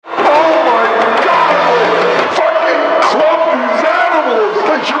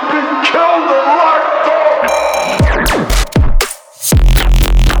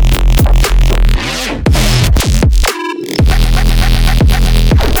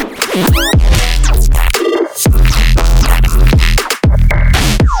China.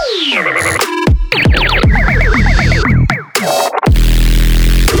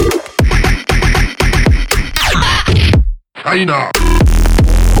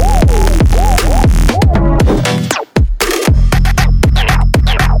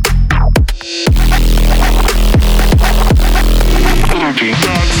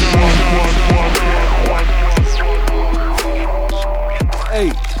 Hey,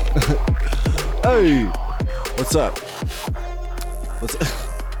 hey, what's up?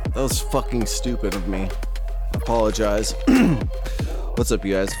 That was fucking stupid of me. I apologize. What's up,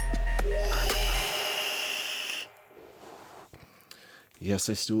 you guys? Yes,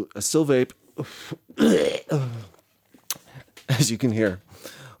 I still vape. As you can hear.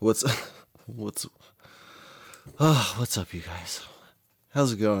 What's up, you guys?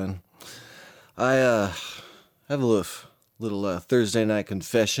 How's it going? I have a little Thursday night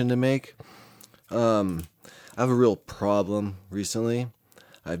confession to make. I have a real problem recently.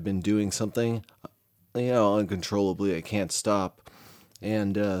 I've been doing something, uncontrollably. I can't stop.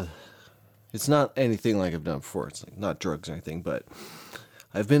 And it's not anything like I've done before. It's like not drugs or anything, but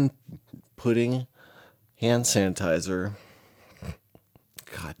I've been putting hand sanitizer.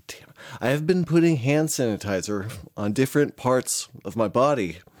 God damn it. I have been putting hand sanitizer on different parts of my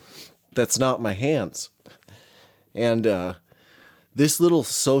body that's not my hands. And this little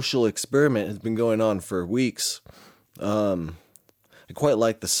social experiment has been going on for weeks. I quite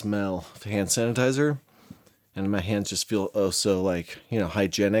like the smell of hand sanitizer, and my hands just feel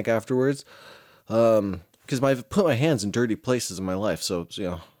hygienic afterwards. Because I've put my hands in dirty places in my life, so it's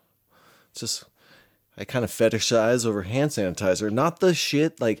just I kind of fetishize over hand sanitizer. Not the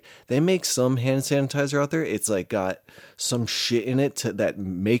shit, like, they make some hand sanitizer out there, it's like got some shit in it that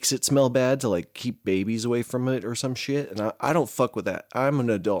makes it smell bad to like keep babies away from it or some shit, and I don't fuck with that. I'm an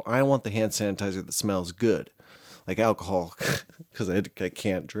adult. I want the hand sanitizer that smells good, like alcohol, because I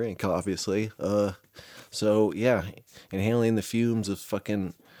can't drink, obviously. So yeah, inhaling the fumes of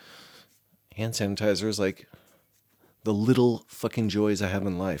fucking hand sanitizer is like the little fucking joys I have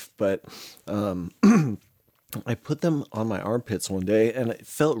in life. But I put them on my armpits one day and it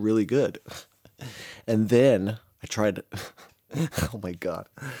felt really good. And then I tried oh my God.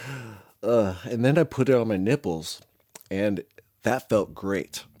 And then I put it on my nipples and that felt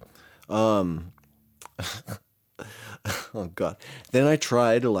great. Oh God. Then I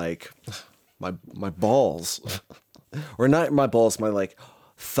tried like my balls or not my balls, my like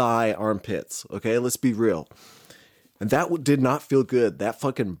thigh armpits. Okay. Let's be real. And that did not feel good. That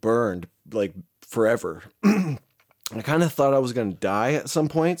fucking burned like forever. I kind of thought I was going to die at some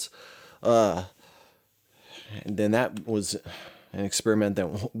points. And then that was an experiment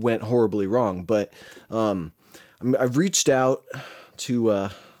that went horribly wrong. But I've reached out to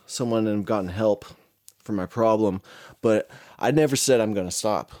someone and gotten help for my problem. But I never said I'm going to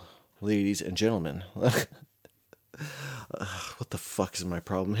stop, ladies and gentlemen. What the fuck is my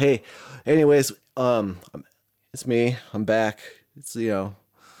problem? Hey, anyways, it's me. I'm back. It's,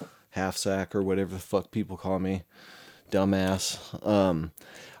 half sack or whatever the fuck people call me. Dumbass.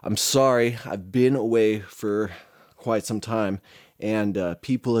 I'm sorry. I've been away for quite some time, and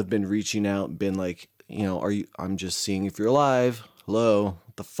people have been reaching out and been like, I'm just seeing if you're alive. Hello.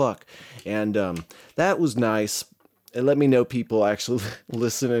 What the fuck? And that was nice. It let me know people actually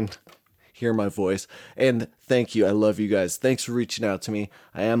listen and hear my voice. And thank you. I love you guys. Thanks for reaching out to me.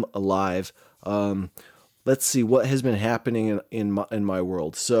 I am alive. Let's see what has been happening in my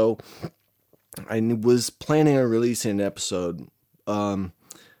world. So I was planning on releasing an episode. I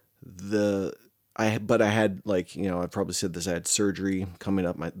had I probably said this. I had surgery coming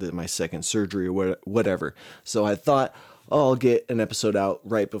up, my second surgery or whatever. So I thought, I'll get an episode out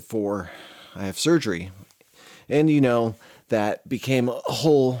right before I have surgery, and that became a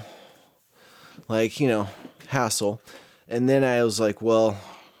whole hassle. And then I was like, well,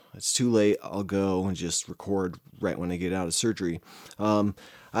 it's too late. I'll go and just record right when I get out of surgery.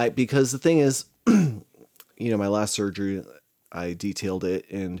 Because the thing is, my last surgery, I detailed it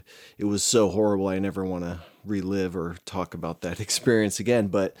and it was so horrible. I never want to relive or talk about that experience again.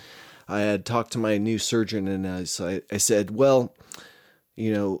 But I had talked to my new surgeon and I said, well,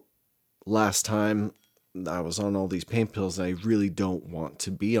 last time I was on all these pain pills and I really don't want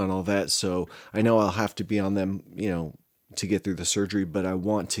to be on all that. So I know I'll have to be on them, to get through the surgery, but I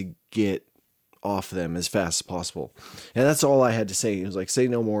want to get off them as fast as possible. And that's all I had to say. He was like, say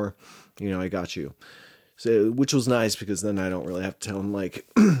no more, I got you. So, which was nice because then I don't really have to tell him like,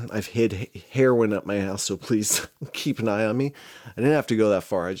 I've hid heroin at my house, so please keep an eye on me. I didn't have to go that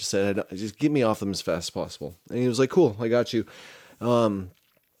far. I just said, just get me off them as fast as possible. And he was like, cool, I got you.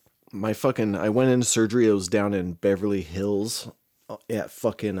 I went into surgery. It was down in Beverly Hills at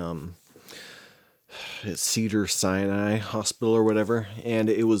fucking, at Cedars-Sinai Hospital or whatever. And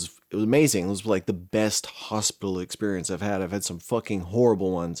it was amazing. It was like the best hospital experience I've had. I've had some fucking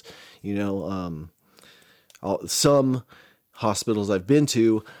horrible ones, some hospitals I've been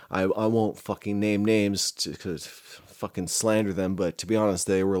to, I won't fucking name names to fucking slander them, but to be honest,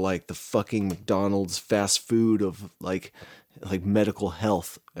 they were like the fucking McDonald's fast food of like medical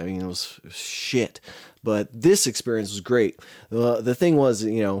health. I mean, it was shit. But this experience was great. The thing was,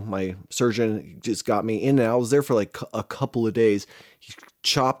 my surgeon just got me in and I was there for like a couple of days. He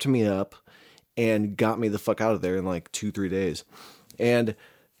chopped me up and got me the fuck out of there in like 2-3 days. And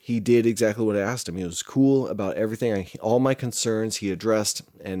he did exactly what I asked him. He was cool about everything. All my concerns he addressed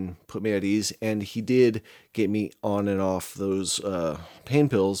and put me at ease. And he did get me on and off those pain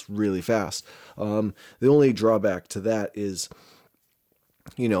pills really fast. The only drawback to that is,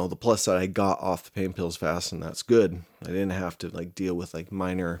 the plus side, I got off the pain pills fast, and that's good. I didn't have to like deal with like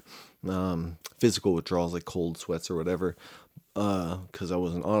minor physical withdrawals like cold sweats or whatever, because I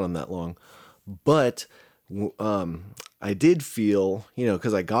wasn't on them that long. But I did feel,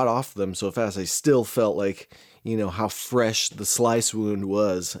 because I got off them so fast, I still felt like, how fresh the slice wound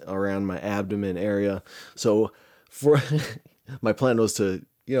was around my abdomen area. So my plan was to,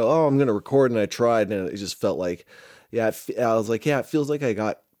 I'm going to record, and I tried, and it just felt like, I was like, it feels like I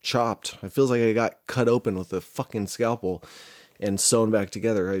got chopped. It feels like I got cut open with a fucking scalpel and sewn back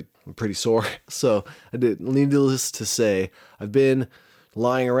together. I'm pretty sore. So needless to say, I've been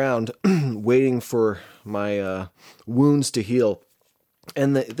lying around waiting for my wounds to heal,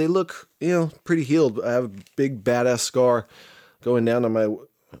 and they look pretty healed. I have a big badass scar going down on my,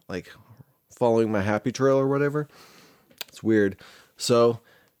 like, following my happy trail or whatever. It's weird. So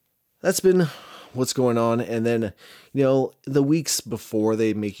that's been what's going on. And then the weeks before,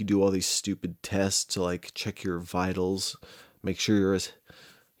 they make you do all these stupid tests to like check your vitals, make sure you're as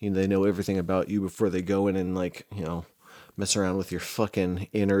they know everything about you before they go in and like mess around with your fucking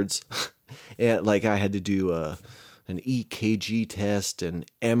innards. And like I had to do an EKG test and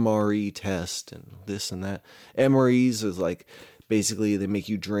MRE test and this and that. MREs is like basically they make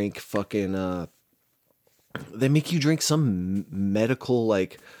you drink fucking they make you drink some medical,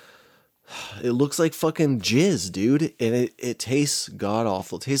 like, it looks like fucking jizz, dude, and it tastes god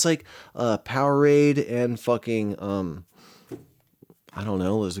awful. It tastes like Powerade and fucking I don't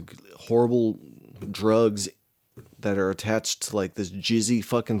know, there's horrible drugs that are attached to like this jizzy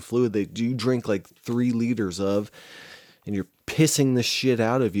fucking fluid that you drink like 3 liters of, and you're pissing the shit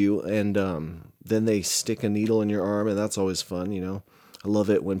out of you, and then they stick a needle in your arm, and that's always fun. I love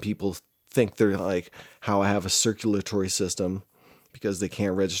it when people think they're like how I have a circulatory system because they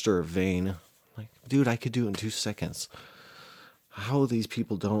can't register a vein. Like, dude, I could do it in 2 seconds. How these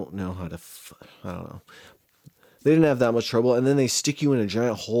people don't know how to I don't know. They didn't have that much trouble, and then they stick you in a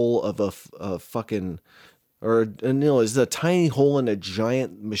giant hole of a fucking, or no, it's a tiny hole in a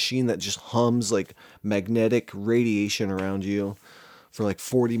giant machine that just hums like magnetic radiation around you for like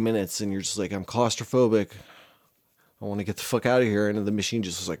 40 minutes, and you're just like, I'm claustrophobic. I want to get the fuck out of here, and the machine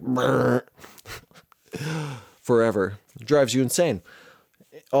just is like forever. It drives you insane.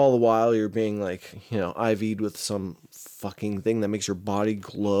 All the while you're being like, IV'd with some fucking thing that makes your body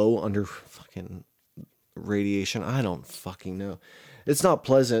glow under fucking radiation. I don't fucking know. It's not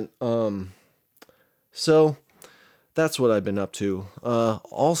pleasant. So that's what I've been up to.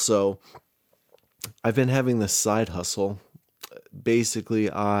 Also, I've been having this side hustle.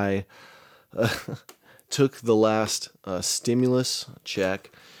 Basically, I took the last stimulus check,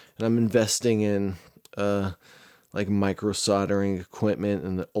 and I'm investing in like micro soldering equipment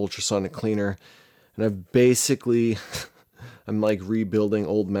and the ultrasonic cleaner. And I've basically, I'm like rebuilding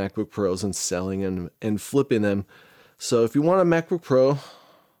old MacBook Pros and selling them and flipping them. So if you want a MacBook Pro,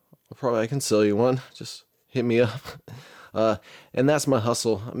 I can sell you one. Just hit me up. And that's my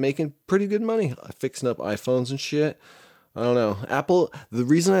hustle. I'm making pretty good money. I'm fixing up iPhones and shit. I don't know. Apple, the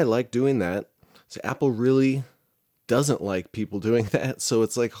reason I like doing that is Apple really doesn't like people doing that. So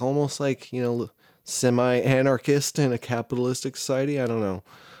it's like almost like, semi-anarchist in a capitalistic society. I don't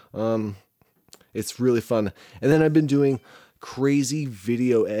know. It's really fun. And then I've been doing crazy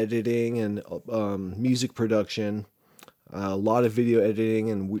video editing and music production. A lot of video editing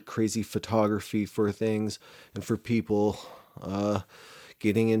and crazy photography for things and for people.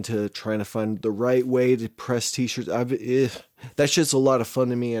 Getting into trying to find the right way to press t-shirts. That shit's a lot of fun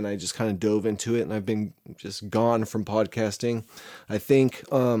to me, and I just kind of dove into it, and I've been just gone from podcasting. I think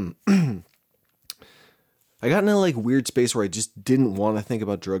I got in a like weird space where I just didn't want to think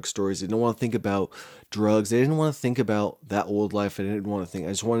about drug stories. I didn't want to think about drugs. I didn't want to think about that old life. I didn't want to think. I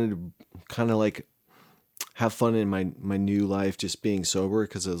just wanted to kind of like have fun in my new life, just being sober.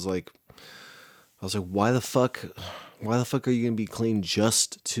 Because I was like, why the fuck are you gonna be clean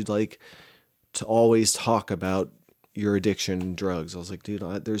just to like to always talk about your addiction and drugs? I was like, dude,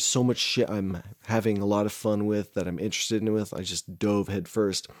 there's so much shit I'm having a lot of fun with that I'm interested in with. I just dove head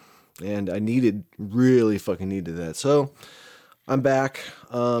first, and I really fucking needed that. So I'm back.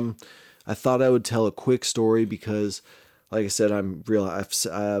 I thought I would tell a quick story because, like I said, I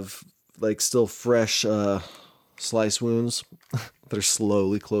have like still fresh slice wounds. They're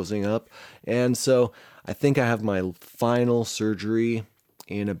slowly closing up, and so I think I have my final surgery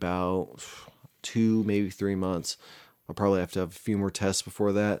in about 2, maybe 3 months. I'll probably have to have a few more tests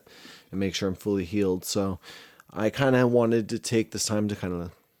before that and make sure I'm fully healed. So I kind of wanted to take this time to kind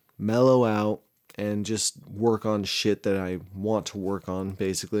of mellow out and just work on shit that I want to work on,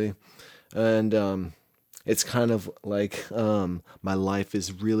 basically. And it's kind of like my life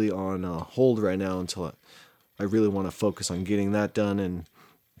is really on hold right now until I really want to focus on getting that done and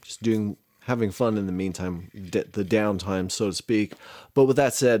just having fun in the meantime, the downtime, so to speak. But with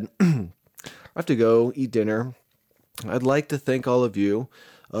that said, I have to go eat dinner. I'd like to thank all of you.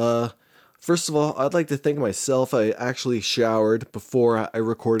 First of all, I'd like to thank myself. I actually showered before I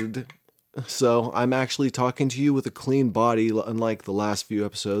recorded, so I'm actually talking to you with a clean body, unlike the last few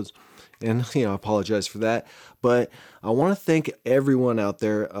episodes. And, I apologize for that. But I want to thank everyone out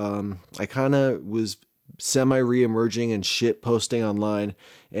there. I kind of was semi-re-emerging and shit posting online,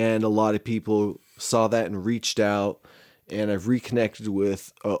 and a lot of people saw that and reached out, and I've reconnected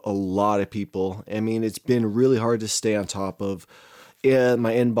with a lot of people. I mean, it's been really hard to stay on top of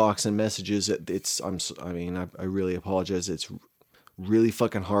my inbox and messages. I really apologize. It's really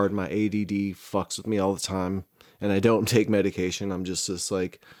fucking hard. My ADD fucks with me all the time, and I don't take medication. I'm just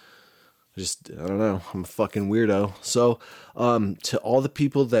like, I don't know. I'm a fucking weirdo. So, to all the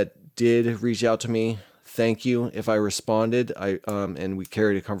people that did reach out to me, thank you. If I responded, and we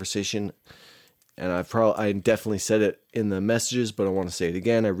carried a conversation, and I definitely said it in the messages, but I want to say it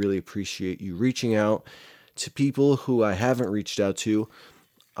again. I really appreciate you reaching out. To people who I haven't reached out to,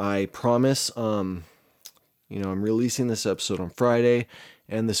 I promise, I'm releasing this episode on Friday,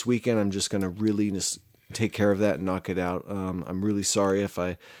 and this weekend I'm just going to really just take care of that and knock it out. I'm really sorry if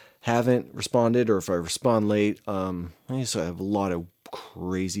I haven't responded or if I respond late. I have a lot of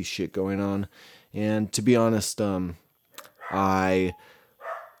crazy shit going on. And to be honest, I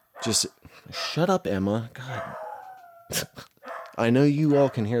just... Shut up, Emma. God. I know you all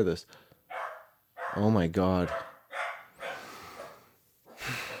can hear this. Oh my God.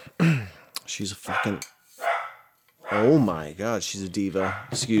 She's a fucking... Oh my God, she's a diva.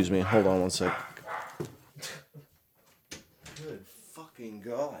 Excuse me. Hold on one sec. Good fucking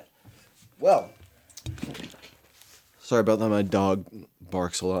God. Well, sorry about that. My dog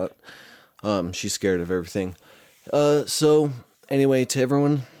barks a lot. She's scared of everything. So anyway, to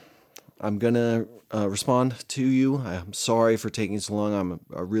everyone, I'm gonna respond to you. I'm sorry for taking so long. I'm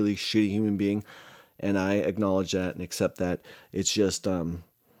a really shitty human being, and I acknowledge that and accept that. It's just, I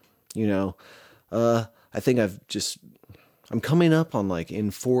think I'm coming up on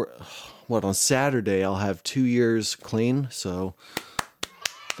on Saturday I'll have 2 years clean. So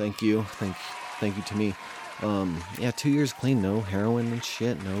thank you to me. 2 years clean, no heroin and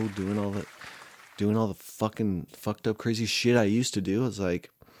shit, no doing all the fucking fucked up crazy shit I used to do. It's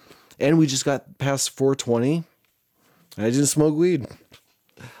like, and we just got past 420. I didn't smoke weed.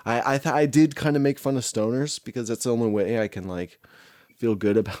 I did kind of make fun of stoners because that's the only way I can like feel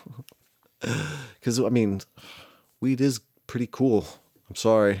good about. Because I mean, weed is pretty cool. I'm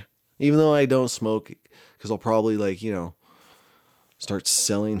sorry, even though I don't smoke, because I'll probably start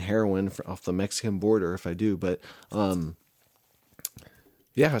selling heroin off the Mexican border if I do. But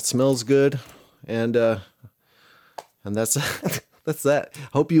it smells good, and that's that's that.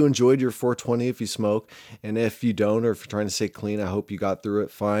 Hope you enjoyed your 420 if you smoke, and if you don't, or if you're trying to stay clean, I hope you got through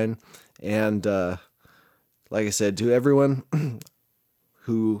it fine. And like I said, to everyone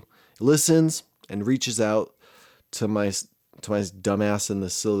who listens and reaches out to my dumbass in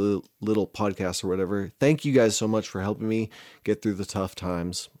this silly little podcast or whatever, thank you guys so much for helping me get through the tough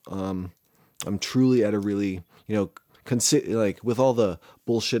times. I'm truly at a really, with all the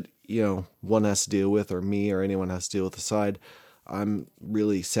bullshit, one has to deal with, or me or anyone has to deal with aside, I'm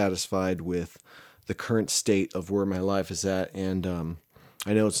really satisfied with the current state of where my life is at. And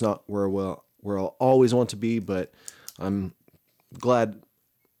I know it's not where I'll always want to be, but I'm glad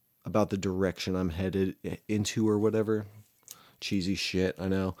about the direction I'm headed into or whatever. Cheesy shit, I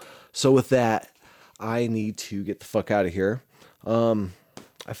know. So with that, I need to get the fuck out of here.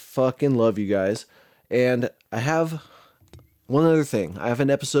 I fucking love you guys. And I have one other thing. I have an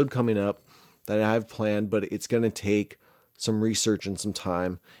episode coming up that I have planned, but it's going to take some research and some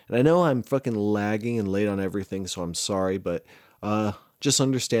time. And I know I'm fucking lagging and late on everything, so I'm sorry, but just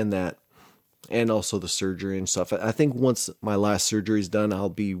understand that. And also the surgery and stuff. I think once my last surgery is done, I'll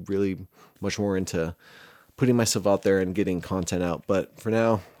be really much more into putting myself out there and getting content out. But for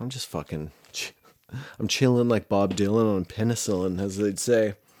now, I'm just fucking... I'm chilling like Bob Dylan on penicillin, as they'd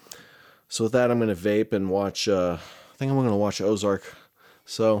say. So with that, I'm going to vape and watch... I think I'm going to watch Ozark.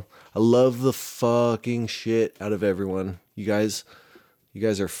 So I love the fucking shit out of everyone. You guys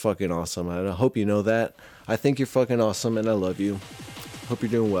are fucking awesome. I hope you know that. I think you're fucking awesome, and I love you. Hope you're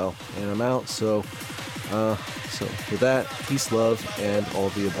doing well. And I'm out. So with that, peace, love, and all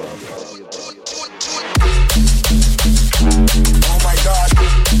the above. Oh my God.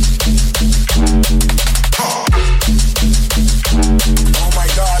 Oh my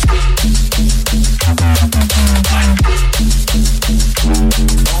God.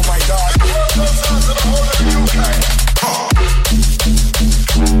 Oh my God.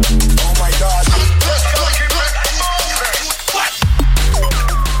 Oh my God.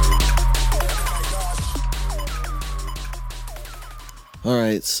 All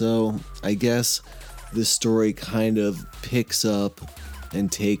right, so I guess this story kind of picks up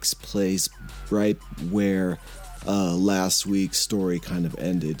and takes place right where last week's story kind of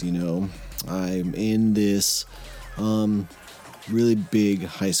ended, you know. I'm in this really big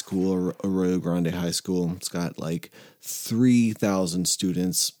high school, Arroyo Grande High School. It's got like 3,000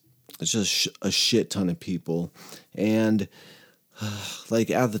 students. It's just a shit ton of people. And like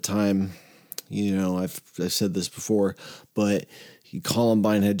at the time, you know, I've said this before, but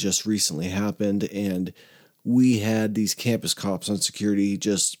Columbine had just recently happened, and we had these campus cops on security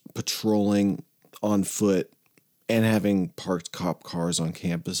just patrolling on foot and having parked cop cars on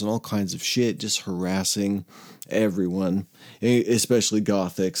campus and all kinds of shit, just harassing everyone, especially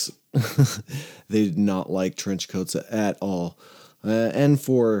Gothics. They did not like trench coats at all. And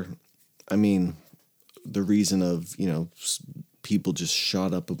for, I mean, the reason of, you know, people just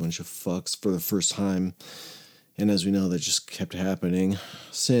shot up a bunch of fucks for the first time. And as we know, that just kept happening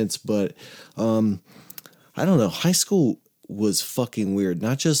since. But I don't know. High school was fucking weird.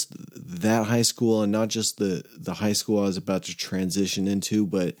 Not just that high school and not just the high school I was about to transition into,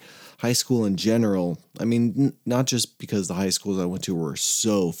 but high school in general. I mean, not just because the high schools I went to were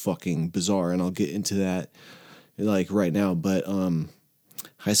so fucking bizarre, and I'll get into that like right now. But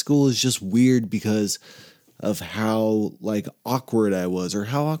high school is just weird because of how like awkward I was, or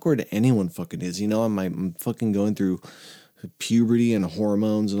how awkward anyone fucking is. You know, I'm fucking going through puberty and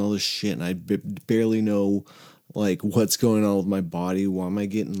hormones and all this shit, and I barely know like what's going on with my body. Why am I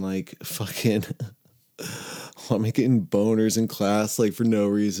getting like fucking why am I getting boners in class like for no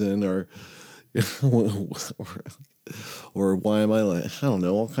reason, or why am I like, I don't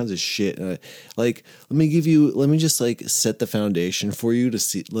know, all kinds of shit. And like let me just like set the foundation for you to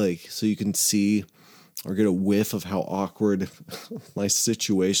see, like, so you can see or get a whiff of how awkward my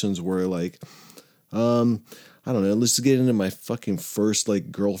situations were. Like, I don't know, let's get into my fucking first,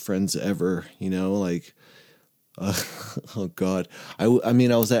 like, girlfriends ever, you know, like, oh God. I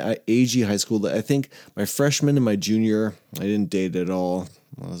mean, I was at AG High School. I think my freshman and my junior, I didn't date at all.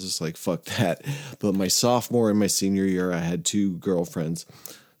 I was just like, fuck that. But my sophomore and my senior year, I had 2 girlfriends.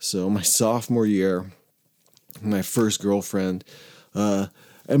 So my sophomore year, my first girlfriend, and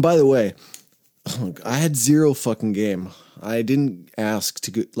by the way, I had 0 fucking game. I didn't ask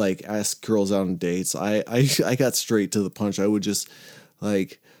to ask girls out on dates. I got straight to the punch. I would just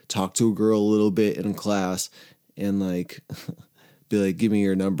like talk to a girl a little bit in class and like be like, give me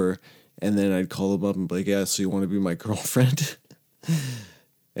your number, and then I'd call them up and be like, yeah, so you want to be my girlfriend?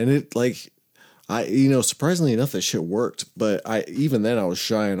 And it like, you know, surprisingly enough, that shit worked. But even then I was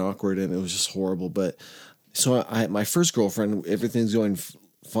shy and awkward, and it was just horrible. But so my first girlfriend, everything's going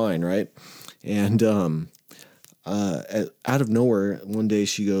fine, right? And out of nowhere, one day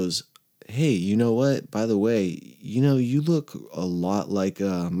she goes, hey, you know what? By the way, you know, you look a lot like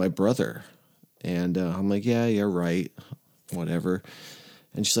my brother. And I'm like, yeah, you're right. Whatever.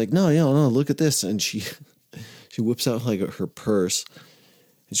 And she's like, no, look at this. And she whips out like her purse,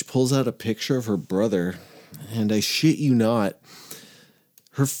 and she pulls out a picture of her brother. And I shit you not,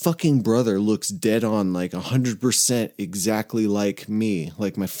 her fucking brother looks dead on, like 100% exactly like me,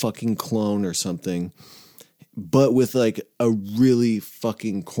 like my fucking clone or something, but with like a really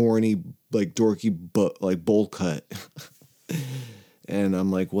fucking corny, like dorky, like bowl cut. And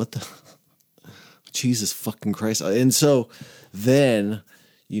I'm like, what the, Jesus fucking Christ. And so then,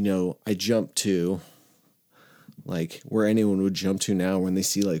 you know, I jump to, like where anyone would jump to now when they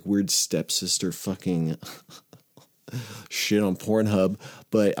see like weird stepsister fucking shit on Pornhub.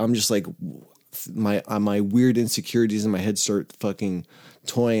 But I'm just like, my weird insecurities in my head start fucking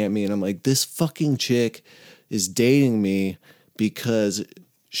toying at me, and I'm like, this fucking chick is dating me because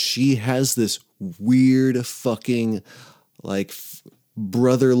she has this weird fucking like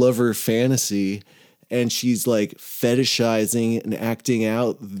brother lover fantasy, and she's like fetishizing and acting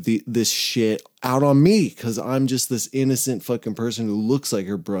out this shit out on me because I'm just this innocent fucking person who looks like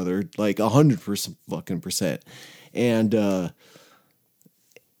her brother, like 100% fucking percent. And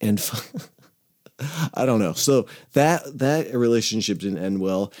I don't know. So that relationship didn't end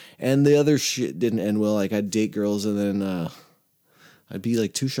well, and the other shit didn't end well. Like I'd date girls, and then I'd be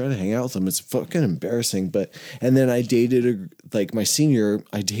like too shy to hang out with them. It's fucking embarrassing. And then I dated my senior,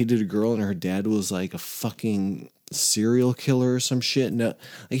 I dated a girl, and her dad was like a fucking serial killer or some shit. No,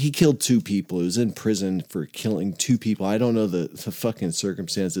 like he killed 2 people. He was in prison for killing 2 people. I don't know the fucking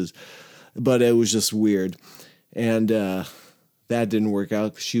circumstances, but it was just weird. And that didn't work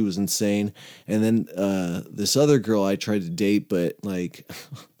out because she was insane. And then this other girl I tried to date, but like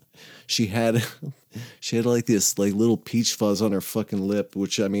she had like this like little peach fuzz on her fucking lip,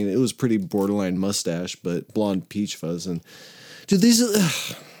 which I mean it was pretty borderline mustache, but blonde peach fuzz. And dude,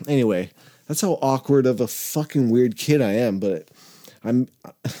 anyway, that's how awkward of a fucking weird kid I am. But I'm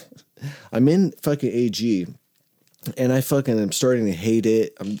in fucking AG, and I fucking am starting to hate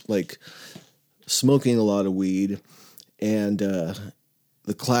it. I'm like smoking a lot of weed, and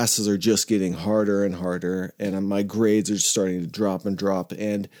the classes are just getting harder and harder, and my grades are starting to drop and drop,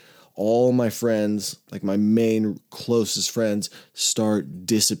 and all my friends, like my main closest friends, start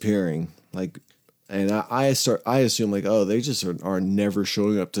disappearing. Like, and I assume like, oh, they just are never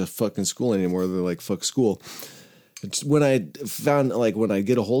showing up to fucking school anymore. They're like, fuck school. It's when I found, like, when I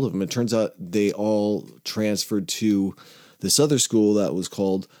get a hold of them, it turns out they all transferred to this other school that was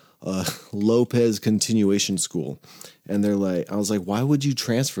called Lopez Continuation School. And they're like, I was like, why would you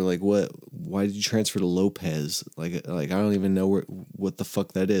transfer? Like, why did you transfer to Lopez? Like I don't even know what the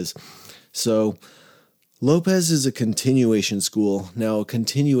fuck that is. So Lopez is a continuation school. Now, a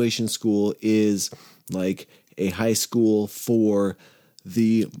continuation school is like a high school for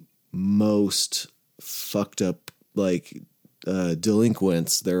the most fucked up, like,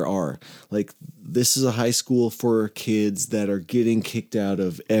 delinquents there are. Like, this is a high school for kids that are getting kicked out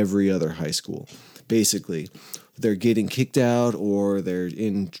of every other high school. Basically, they're getting kicked out, or they're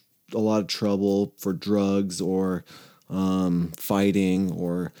in a lot of trouble for drugs, or fighting,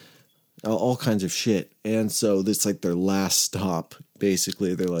 or all kinds of shit. And so this like their last stop.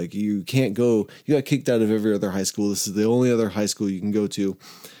 Basically, they're like, you can't go. You got kicked out of every other high school. This is the only other high school you can go to.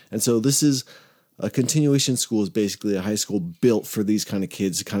 And so this is a continuation school, is basically a high school built for these kind of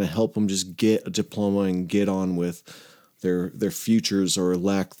kids to kind of help them just get a diploma and get on with their futures or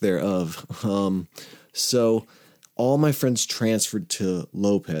lack thereof. So all my friends transferred to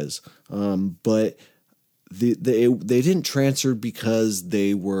Lopez, but they didn't transfer because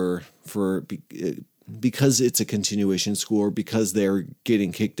they were because it's a continuation school, or because they're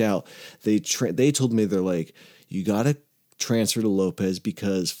getting kicked out. They told me, they're like, you got to transfer to Lopez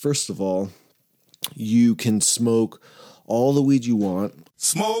because, first of all, you can smoke all the weed you want.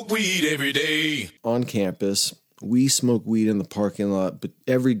 Smoke weed every day On campus. We smoke weed in the parking lot, but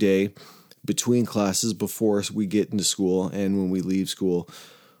every day between classes before we get into school and when we leave school,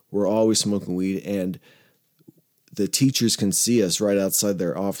 we're always smoking weed. And the teachers can see us right outside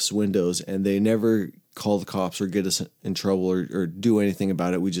their office windows, and they never call the cops or get us in trouble or do anything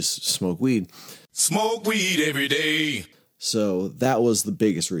about it. We just smoke weed. Smoke weed every day. So that was the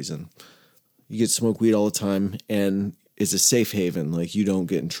biggest reason. You get to smoke weed all the time, and it's a safe haven. Like, you don't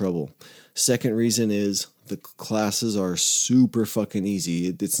get in trouble. Second reason is the classes are super fucking easy.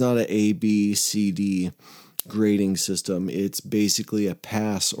 It's not an A, B, C, D grading system. It's basically a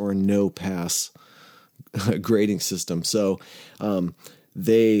pass or no pass grading system. So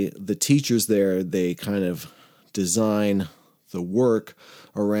the teachers there, they kind of design the work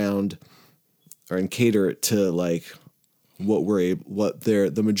around and cater it to like what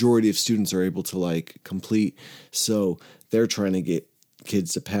the majority of students are able to like complete. So they're trying to get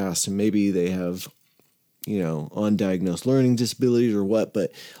kids to pass, and maybe they have, undiagnosed learning disabilities or what,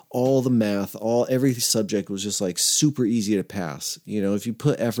 but all the math, every subject was just like super easy to pass. If you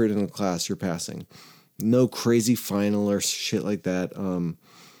put effort in a class, you're passing. No crazy final or shit like that.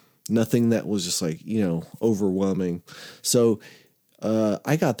 Nothing that was just like, overwhelming. So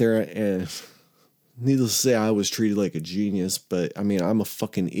I got there, and needless to say, I was treated like a genius, but I mean, I'm a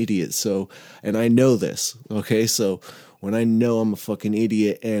fucking idiot. So, and I know this. Okay. So when I know I'm a fucking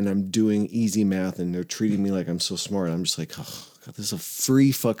idiot and I'm doing easy math and they're treating me like I'm so smart, I'm just like, oh, God, this is a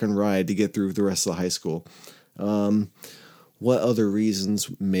free fucking ride to get through the rest of the high school. What other reasons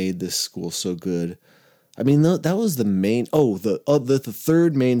made this school so good? I mean, that was the main. Oh, the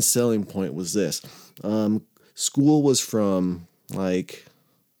third main selling point was this. School was from like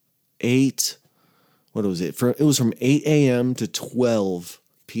 8. What was it? It was from 8 a.m. to 12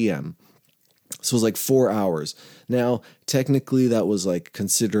 p.m. So it was like 4 hours. Now, technically, that was like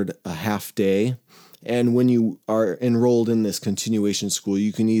considered a half day. And when you are enrolled in this continuation school,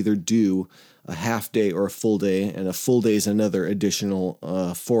 you can either do a half day or a full day, and a full day is another additional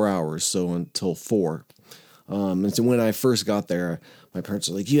 4 hours, so until 4. And so when I first got there, my parents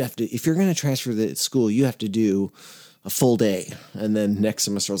were like, you have to, if you're going to transfer to school, you have to do a full day. And then next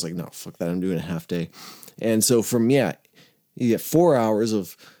semester I was like, no, fuck that, I'm doing a half day. And so you get 4 hours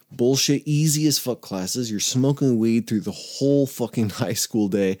of bullshit, easy as fuck classes. You're smoking weed through the whole fucking high school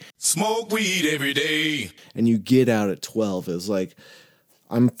day. Smoke weed every day. And you get out at 12. It was like,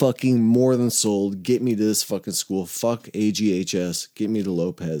 I'm fucking more than sold. Get me to this fucking school. Fuck AGHS. Get me to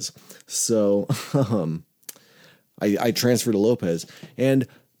Lopez. So, I transferred to Lopez. And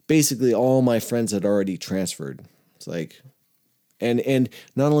basically all my friends had already transferred. It's like, and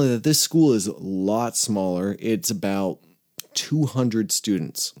not only that, this school is a lot smaller. It's about 200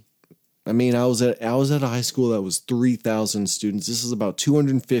 students. I mean, I was at a high school that was 3,000 students. This is about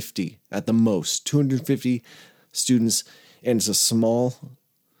 250 at the most. 250 students, and it's a small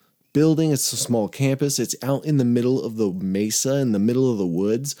building. It's a small campus. It's out in the middle of the mesa, in the middle of the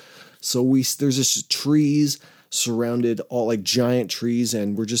woods. So there's just trees surrounded, all like giant trees,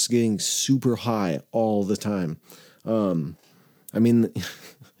 and we're just getting super high all the time. I mean,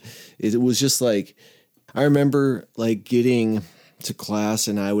 it was just like, I remember like getting to class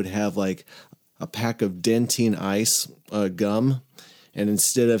and I would have like a pack of Dentine Ice gum. And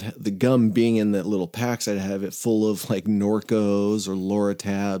instead of the gum being in the little packs, I'd have it full of like Norcos or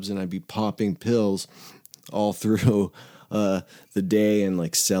Loratabs, and I'd be popping pills all through the day and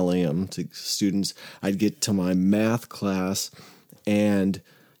like selling them to students. I'd get to my math class and,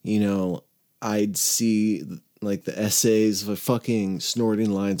 I'd see like the essays of fucking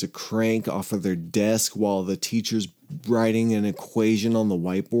snorting lines of crank off of their desk while the teacher's writing an equation on the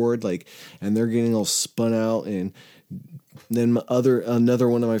whiteboard, and they're getting all spun out. And then another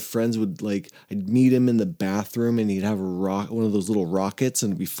one of my friends would I'd meet him in the bathroom and he'd have one of those little rockets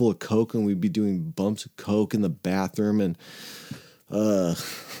and it'd be full of Coke, and we'd be doing bumps of Coke in the bathroom. And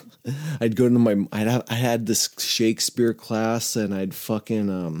I'd go to I had this Shakespeare class, and I'd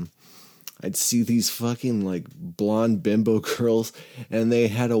see these fucking blonde bimbo girls, and they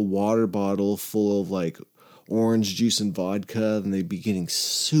had a water bottle full of orange juice and vodka, and they'd be getting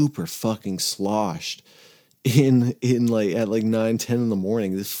super fucking sloshed in at 9, 10 in the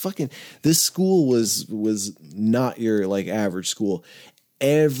morning. This school was not your average school.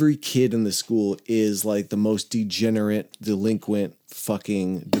 Every kid in the school is the most degenerate, delinquent,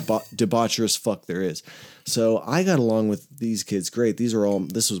 fucking debaucherous fuck there is. So I got along with these kids great. This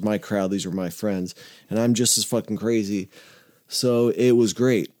was my crowd. These were my friends, and I'm just as fucking crazy. So it was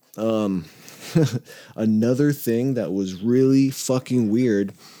great. Another thing that was really fucking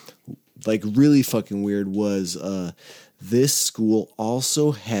weird, was this school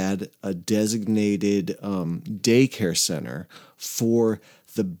also had a designated daycare center for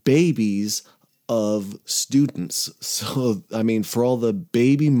the babies of students. So, I mean, for all the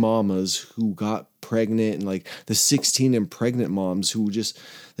baby mamas who got pregnant, and the 16 and pregnant moms who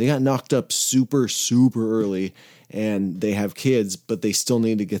they got knocked up super, super early, and they have kids, but they still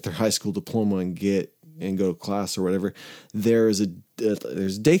need to get their high school diploma and go to class or whatever. There's a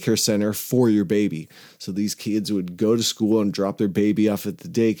daycare center for your baby. So these kids would go to school and drop their baby off at the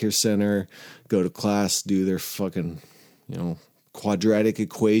daycare center, go to class, do their fucking, quadratic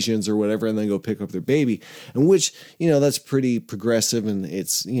equations or whatever, and then go pick up their baby. And which, that's pretty progressive, and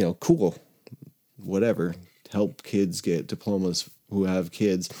it's, cool. Whatever. Help kids get diplomas who have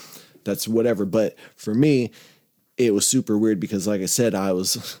kids. That's whatever. But for me, it was super weird because, like I said, I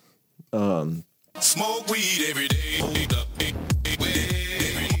was smoke weed every day.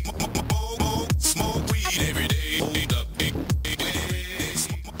 Smoke weed every day.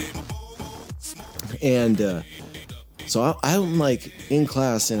 And so I'm in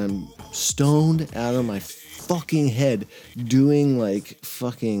class, and I'm stoned out of my fucking head doing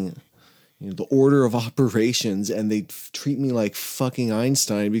fucking the order of operations, and they treat me like fucking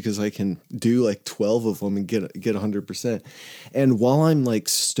Einstein because I can do 12 of them and get 100%. And while I'm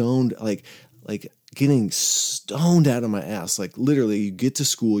stoned, getting stoned out of my ass. Like literally, you get to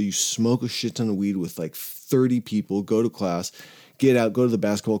school, you smoke a shit ton of weed with like 30 people, go to class, get out, go to the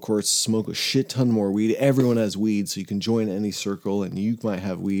basketball courts, smoke a shit ton more weed. Everyone has weed, so you can join any circle and you might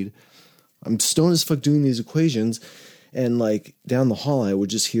have weed. I'm stoned as fuck doing these equations, and like down the hall, I would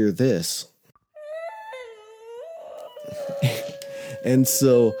just hear this. And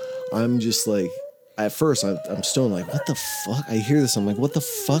so I'm just like, at first I'm stoned, like, what the fuck? I hear this, I'm like, what the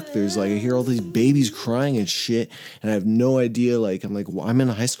fuck? There's like, I hear all these babies crying and shit, and I have no idea, like, I'm like, well, I'm in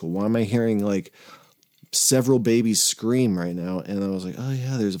high school. Why am I hearing like several babies scream right now? And I was like, oh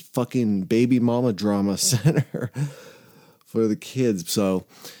yeah, there's a fucking baby mama drama center for the kids. So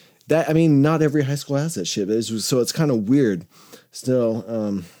that, I mean, not every high school has that shit, so it's kind of weird.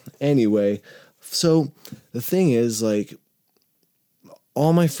 Still, anyway, so the thing is, like,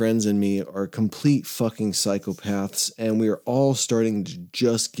 all my friends and me are complete fucking psychopaths, and we are all starting to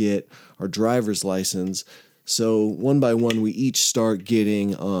just get our driver's license. So one by one, we each start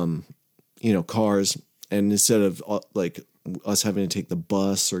getting, cars, and instead of like us having to take the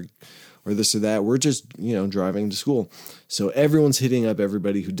bus or this or that, we're just, driving to school. So everyone's hitting up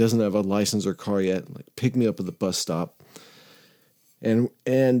everybody who doesn't have a license or car yet, like, pick me up at the bus stop. And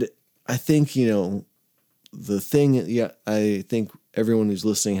I think, the thing, I think everyone who's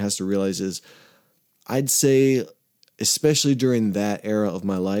listening has to realize is, I'd say, especially during that era of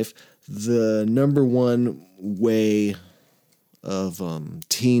my life, the number one way of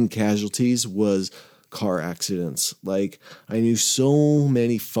teen casualties was car accidents. Like, I knew so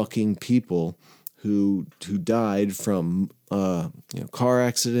many fucking people who died from car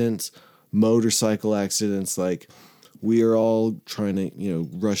accidents, motorcycle accidents. Like, we are all trying to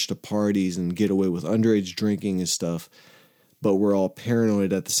rush to parties and get away with underage drinking and stuff, but we're all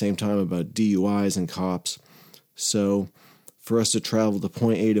paranoid at the same time about DUIs and cops. So for us to travel to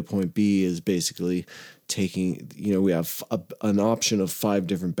point A to point B is basically taking, we have an option of 5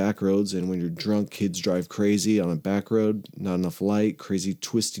 different back roads, and when you're drunk, kids drive crazy on a back road, not enough light, crazy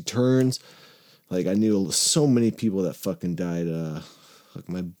twisty turns. Like, I knew so many people that fucking died.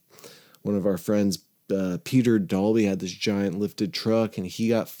 One of our friends, Peter Dalby, had this giant lifted truck, and he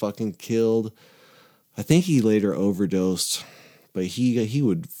got fucking killed. I think he later overdosed, but he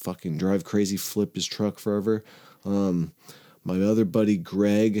would fucking drive crazy, flip his truck forever. My other buddy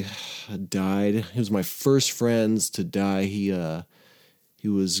Greg died. He was my first friends to die. He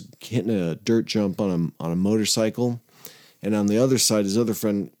was hitting a dirt jump on a motorcycle, and on the other side, his other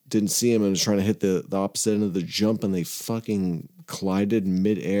friend didn't see him and was trying to hit the opposite end of the jump, and they fucking collided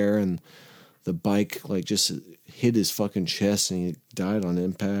midair, and the bike like just hit his fucking chest, and he died on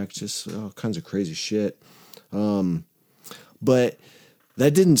impact. Just all kinds of crazy shit. But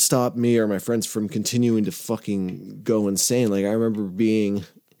that didn't stop me or my friends from continuing to fucking go insane. Like, I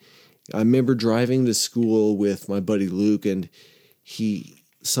remember driving to school with my buddy Luke, and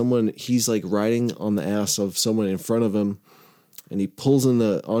he's like riding on the ass of someone in front of him, and he pulls in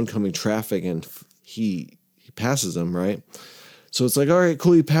the oncoming traffic, and he passes him, right? So it's like, all right,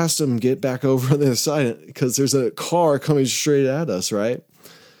 cool, you passed him, get back over on the other side, because there's a car coming straight at us, right?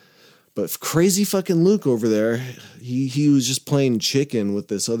 But crazy fucking Luke over there, he was just playing chicken with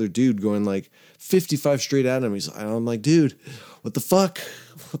this other dude going like 55 straight at him. I'm like, dude, what the fuck?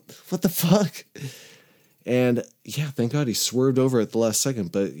 What the fuck? And yeah, thank God he swerved over at the last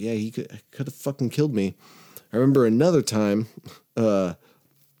second. But yeah, he could have fucking killed me. I remember another time, much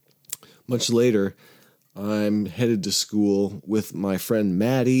later, I'm headed to school with my friend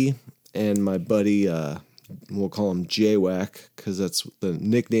Maddie and my buddy, we'll call him J-Wack, because that's the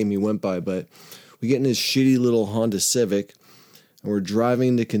nickname he went by. But we get in his shitty little Honda Civic, and we're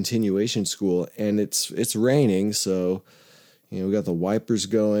driving to continuation school, and it's raining, so we got the wipers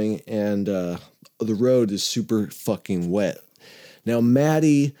going, and the road is super fucking wet. Now,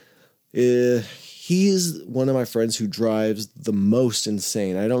 Maddie, he's one of my friends who drives the most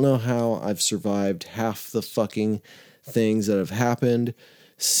insane. I don't know how I've survived half the fucking things that have happened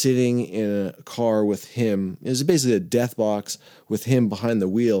sitting in a car with him. It was basically a death box with him behind the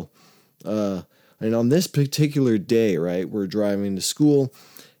wheel. And on this particular day, right, we're driving to school,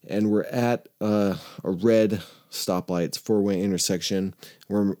 and we're at a red stoplight. It's a 4-way intersection.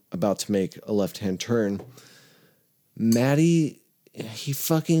 We're about to make a left-hand turn. Maddie, he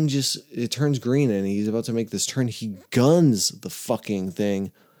fucking it turns green, and he's about to make this turn. He guns the fucking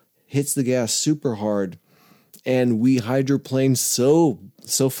thing, hits the gas super hard, and we hydroplaned so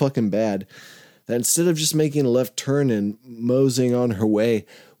fucking bad that instead of just making a left turn and moseying on her way,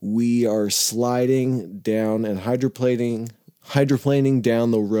 we are sliding down and hydroplaning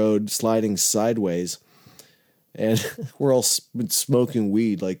down the road, sliding sideways. And we're all been smoking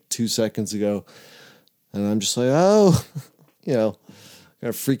weed like 2 seconds ago. And I'm just like, oh, you know, kind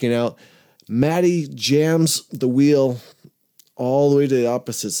of freaking out. Maddie jams the wheel all the way to the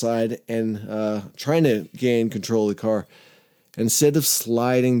opposite side and trying to gain control of the car. Instead of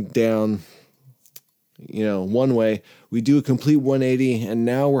sliding down, one way, we do a complete 180, and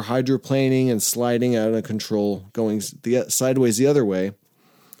now we're hydroplaning and sliding out of control, going sideways the other way.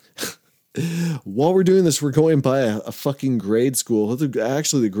 While we're doing this, we're going by a fucking grade school.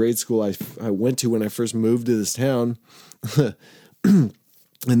 Actually, the grade school I went to when I first moved to this town. And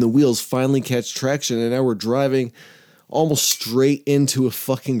the wheels finally catch traction, and now we're driving almost straight into a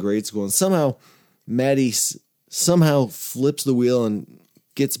fucking grade school. And somehow, Maddie somehow flips the wheel and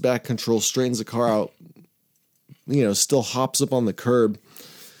gets back control, straightens the car out, still hops up on the curb.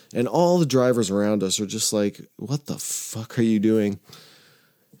 And all the drivers around us are just like, what the fuck are you doing?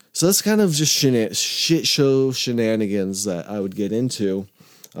 So that's kind of just shit show shenanigans that I would get into.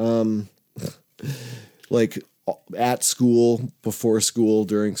 Like at school, before school,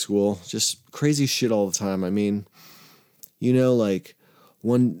 during school, just crazy shit all the time. I mean, like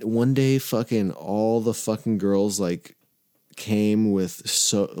one day fucking all the fucking girls like came with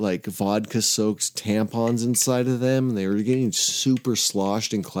vodka soaked tampons inside of them, and they were getting super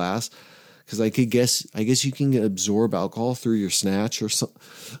sloshed in class. Because I guess you can absorb alcohol through your snatch or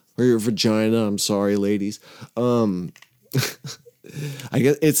your vagina. I'm sorry, ladies. I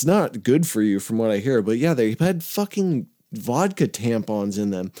guess it's not good for you from what I hear. But yeah, they had fucking vodka tampons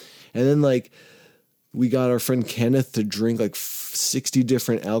in them. And then we got our friend Kenneth to drink 60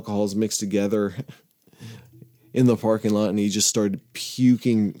 different alcohols mixed together in the parking lot. And he just started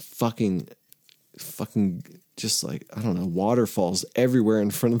puking fucking just I don't know, waterfalls everywhere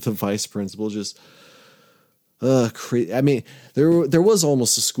in front of the vice principal. Just crazy. I mean, there was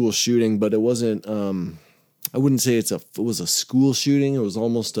almost a school shooting, but it wasn't. I wouldn't say it was a school shooting. It was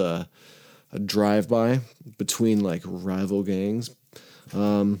almost a drive-by between rival gangs.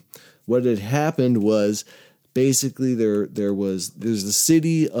 What had happened was basically there's the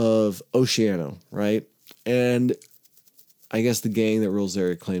city of Oceano, right? And I guess the gang that rules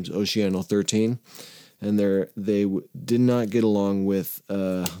there claims Oceano 13. And they did not get along with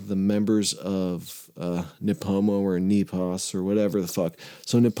the members of Nipomo or Nepos or whatever the fuck.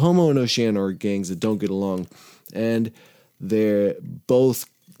 So Nipomo and Oceano are gangs that don't get along, and they're both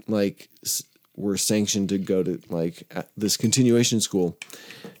were sanctioned to go to this continuation school.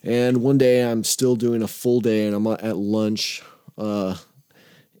 And one day I'm still doing a full day, and I'm at lunch,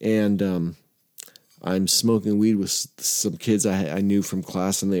 and I'm smoking weed with some kids I knew from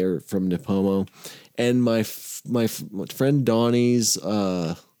class, and they are from Nipomo. And my friend Donnie's,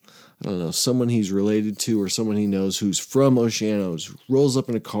 I don't know, someone he's related to or someone he knows who's from Oceanos rolls up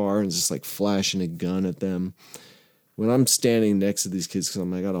in a car and is just flashing a gun at them. When I'm standing next to these kids,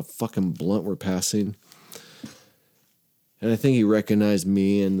 because I got a fucking blunt we're passing. And I think he recognized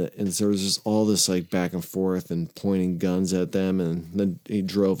me, and there was just all this back and forth and pointing guns at them, and then he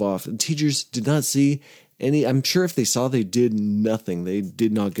drove off. The teachers did not see any. I'm sure if they saw, they did nothing. They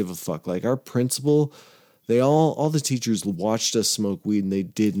did not give a fuck. Our principal, all the teachers watched us smoke weed, and they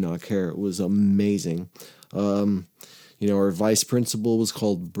did not care. It was amazing. Our vice principal was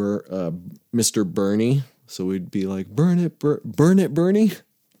called Mr. Bernie, so we'd be like, burn it, Bernie,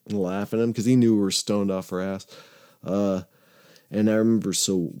 and laugh at him because he knew we were stoned off our ass. And I remember,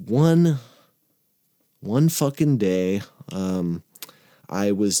 so one fucking day,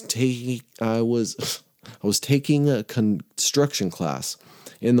 I was taking a construction class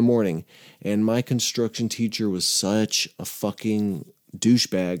in the morning, and my construction teacher was such a fucking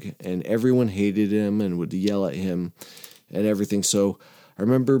douchebag, and everyone hated him and would yell at him and everything. So I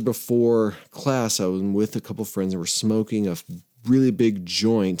remember before class, I was with a couple friends and we're smoking a really big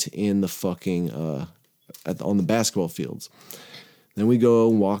joint in the fucking on the basketball fields. Then we go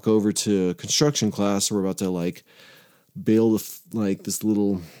and walk over to construction class. We're about to build this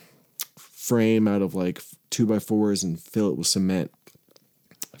little frame out of 2x4s and fill it with cement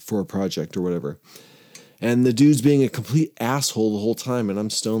for a project or whatever. And the dude's being a complete asshole the whole time, and I'm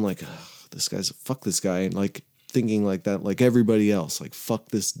stoned fuck this guy, and thinking that like everybody else, fuck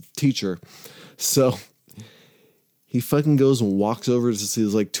this teacher. So he fucking goes and walks over to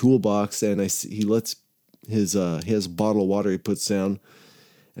his toolbox, and he lets he has a bottle of water he puts down,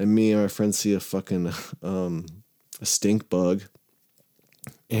 and me and my friend see a fucking a stink bug,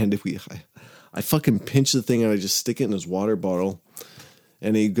 and I fucking pinch the thing and I just stick it in his water bottle,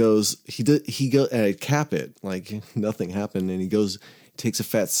 and he goes and I cap it nothing happened, and he takes a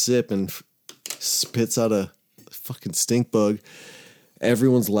fat sip and spits out a fucking stink bug.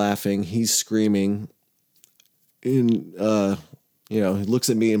 Everyone's laughing, he's screaming, and He looks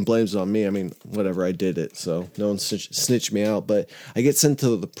at me and blames it on me. I mean, whatever, I did it, so no one snitched me out. But I get sent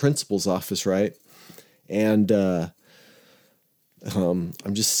to the principal's office, right? And I'm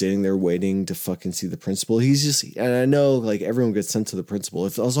just sitting there waiting to fucking see the principal. And I know like everyone gets sent to the principal.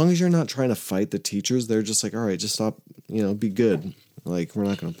 As long as you're not trying to fight the teachers, they're just like, all right, just stop, be good. Like, we're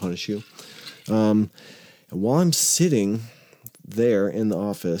not going to punish you. And while I'm sitting there in the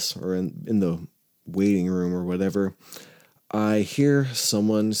office or in the waiting room or whatever, I hear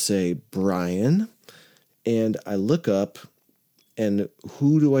someone say, Brian, and I look up, and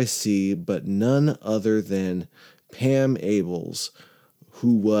who do I see but none other than Pam Abels,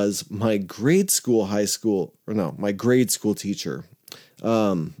 who was my grade school teacher.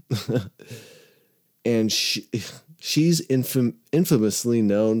 And she's infamously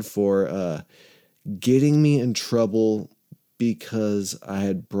known for getting me in trouble because I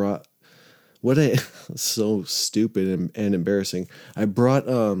had brought so stupid and embarrassing. I brought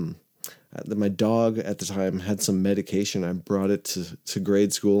my dog at the time had some medication. I brought it to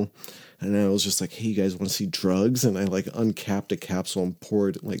grade school, and I was just like, hey, you guys want to see drugs? And I like uncapped a capsule and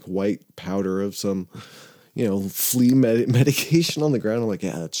poured like white powder of some flea medication on the ground. I'm like,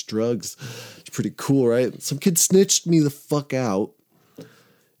 yeah, that's drugs. It's pretty cool, right? Some kid snitched me the fuck out,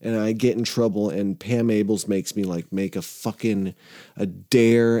 and I get in trouble, and Pam Abels makes me like make a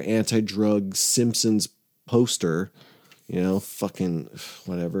Dare anti-drug Simpsons poster, fucking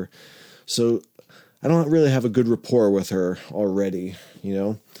whatever. So I don't really have a good rapport with her already,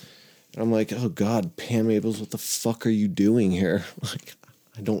 I'm like, oh God, Pam Abels, what the fuck are you doing here? Like,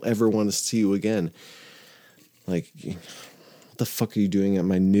 I don't ever want to see you again. Like, what the fuck are you doing at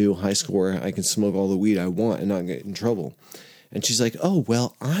my new high school where I can smoke all the weed I want and not get in trouble? And she's like, oh,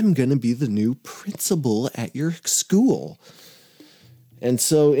 well, I'm going to be the new principal at your school. And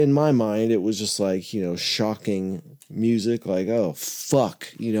so in my mind, it was just like, shocking music. Like, oh, fuck.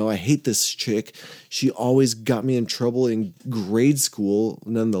 I hate this chick. She always got me in trouble in grade school,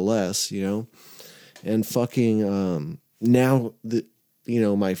 nonetheless, And fucking now that,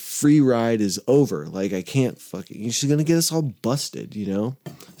 my free ride is over. Like, I can't fucking... She's going to get us all busted,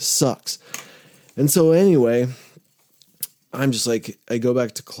 Sucks. And so anyway... I'm just like, I go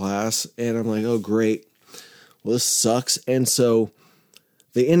back to class and I'm like, oh, great. Well, this sucks. And so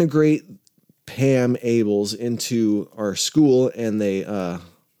they integrate Pam Abels into our school, and they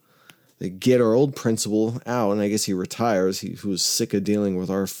get our old principal out, and I guess he retires. He was sick of dealing with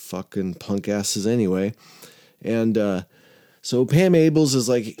our fucking punk asses anyway. And so Pam Abels is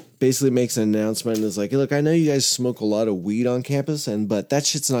like, basically makes an announcement and is like, look, I know you guys smoke a lot of weed on campus, but that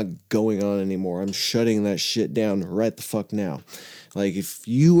shit's not going on anymore. I'm shutting that shit down right the fuck now. Like, if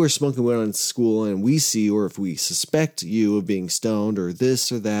you are smoking weed in school and we see, or if we suspect you of being stoned or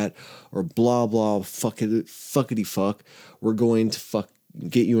this or that or blah, blah, fuckity fuck, we're going to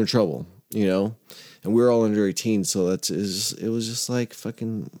get you in trouble, And we're all under 18, so it was just like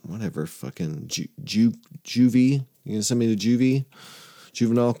fucking whatever, fucking juvie. You gonna send me to juvie?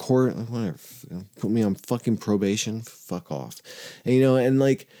 Juvenile court? Whatever. Put me on fucking probation? Fuck off. And, and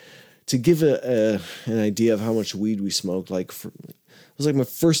like, to give an idea of how much weed we smoked, like, it was like my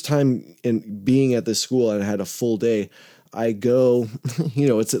first time in being at this school, and I had a full day. I go,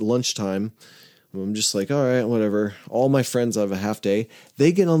 it's at lunchtime. I'm just like, all right, whatever. All my friends have a half day.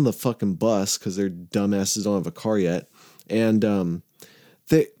 They get on the fucking bus because their dumbasses don't have a car yet. And,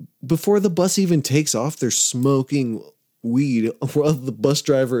 before the bus even takes off, they're smoking weed while the bus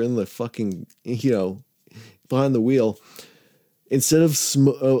driver in the fucking, behind the wheel, instead of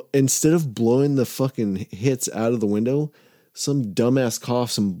blowing the fucking hits out of the window, some dumbass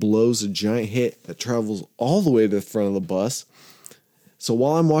coughs and blows a giant hit that travels all the way to the front of the bus. So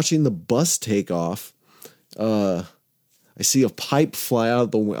while I'm watching the bus take off, I see a pipe fly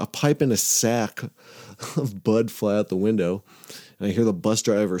out a pipe and a sack of bud fly out the window. And I hear the bus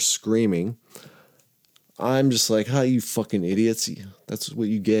driver screaming. I'm just like, hi, you fucking idiots. That's what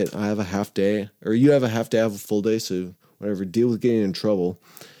you get. I have a half day. Or you have a half day, I have a full day, so whatever. Deal with getting in trouble.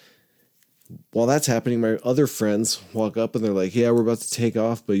 While that's happening, my other friends walk up and they're like, yeah, we're about to take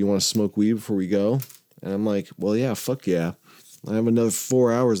off, but you want to smoke weed before we go? And I'm like, well, yeah, fuck yeah. I have another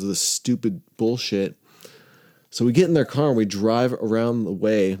 4 hours of this stupid bullshit. So we get in their car and we drive around the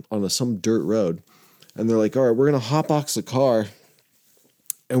way on some dirt road. And they're like, all right, we're going to hotbox the car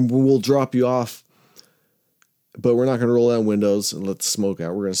and we'll drop you off, but we're not going to roll down windows and let the smoke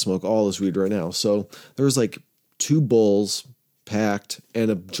out. We're going to smoke all this weed right now. So there was like 2 bowls packed and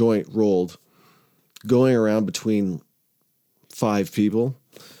a joint rolled going around between 5 people.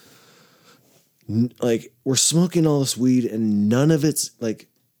 Like, we're smoking all this weed and none of it's like,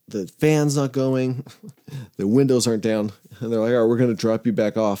 the fan's not going, the windows aren't down, and they're like, all right, we're going to drop you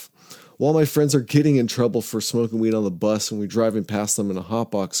back off. While my friends are getting in trouble for smoking weed on the bus and we're driving past them in a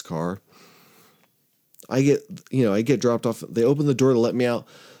hotbox car, I get dropped off. They open the door to let me out.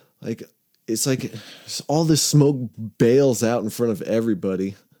 It's like all this smoke bails out in front of everybody.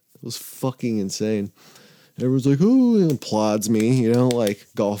 It was fucking insane. Everyone's like, "Ooh," and applauds me, like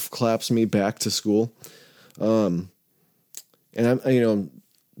golf claps me back to school. And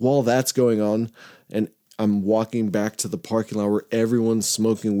while that's going on, and I'm walking back to the parking lot where everyone's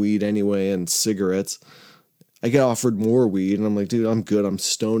smoking weed anyway and cigarettes, I get offered more weed, and I'm like, dude, I'm good. I'm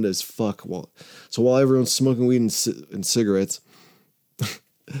stoned as fuck. So while everyone's smoking weed and cigarettes,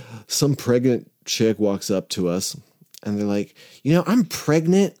 some pregnant chick walks up to us, and they're like, I'm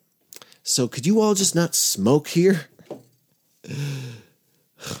pregnant, so could you all just not smoke here?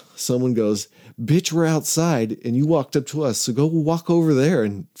 Someone goes, bitch, we're outside, and you walked up to us, so go walk over there,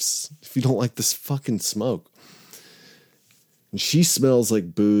 and if you don't like this fucking smoke. And she smells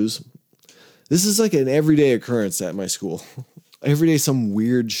like booze. This is like an everyday occurrence at my school. Every day some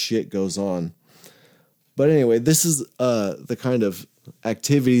weird shit goes on. But anyway, this is the kind of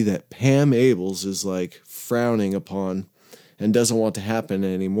activity that Pam Abels is like frowning upon and doesn't want to happen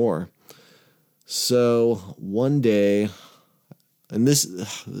anymore. So one day, and this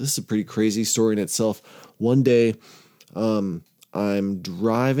is a pretty crazy story in itself. One day, I'm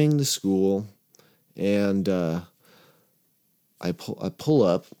driving to school, and I pull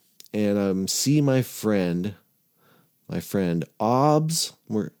up, and I see my friend Obbs.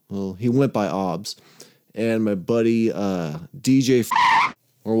 He went by Obbs, and my buddy DJ,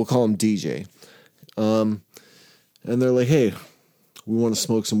 or we'll call him DJ. And they're like, "Hey, we want to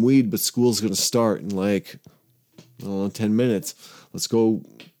smoke some weed, but school's gonna start in 10 minutes. Let's go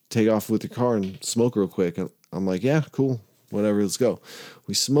take off with your car and smoke real quick." And I'm like, "Yeah, cool, whatever, let's go."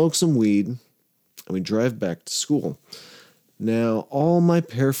 We smoke some weed, and we drive back to school. Now, all my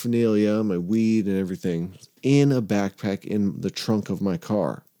paraphernalia, my weed and everything, in a backpack in the trunk of my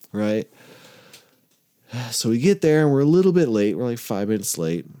car, right? So we get there, and we're a little bit late. We're like 5 minutes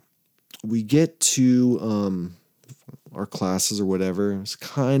late. We get to our classes or whatever. It's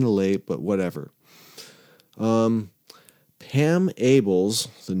kind of late, but whatever. Pam Abels,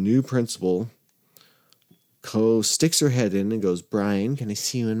 the new principal, sticks her head in and goes, "Brian, can I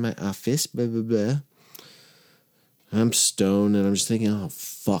see you in my office?" Blah, blah, blah. I'm stoned, and I'm just thinking, oh,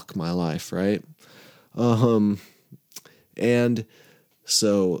 fuck my life, right? And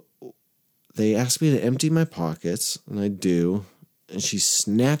so they ask me to empty my pockets, and I do. And she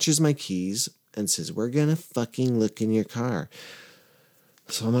snatches my keys and says, "We're going to fucking look in your car."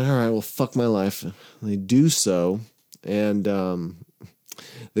 So I'm like, all right, well, fuck my life. And they do so. And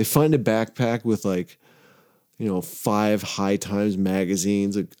they find a backpack with 5 High Times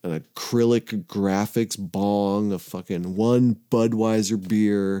magazines, an acrylic graphics bong, a fucking 1 Budweiser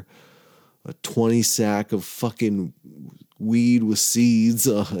beer, a 20 sack of fucking weed with seeds,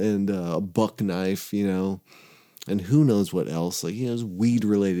 and a buck knife, and who knows what else, weed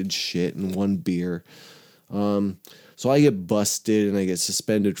related shit, and 1 beer. So I get busted and I get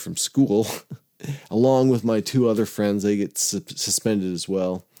suspended from school, along with my 2 other friends. They get suspended as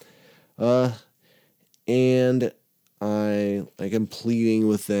well. And I'm pleading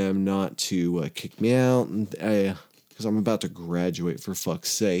with them not to kick me out, and because I'm about to graduate, for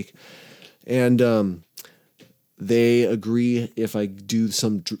fuck's sake. And they agree if I do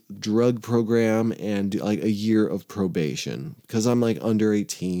some drug program and do a year of probation, because I'm under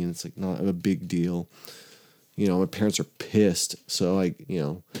 18. It's not a big deal. My parents are pissed, so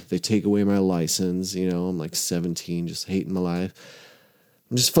they take away my license. I'm 17, just hating my life.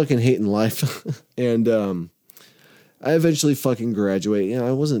 I'm just fucking hating life. And I eventually fucking graduate.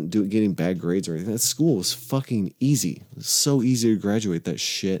 I wasn't getting bad grades or anything. That school was fucking easy. It was so easy to graduate that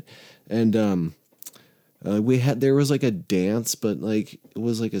shit. And there was a dance, but it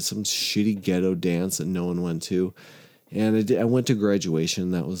was some shitty ghetto dance that no one went to. And I went to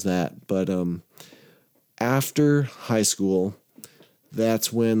graduation. That was that. But after high school,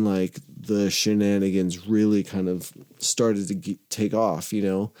 that's when the shenanigans really kind of started to take off.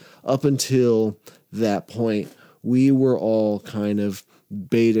 Up until that point, we were all kind of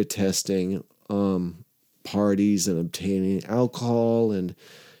beta testing parties and obtaining alcohol, and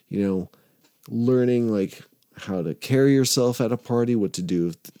learning how to carry yourself at a party, what to do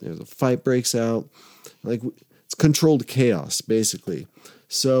if there's a fight breaks out. It's controlled chaos, basically.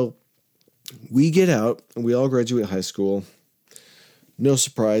 So we get out and we all graduate high school. No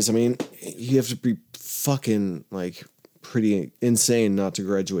surprise. You have to be fucking pretty insane not to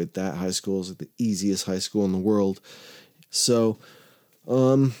graduate that high school. It's the easiest high school in the world. So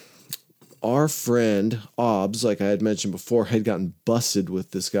Our friend, Obbs, like I had mentioned before, had gotten busted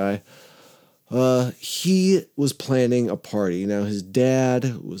with this guy. He was planning a party. Now, his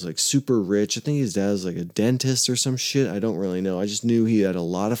dad was like super rich. I think his dad was like a dentist or some shit. I don't really know. I just knew he had a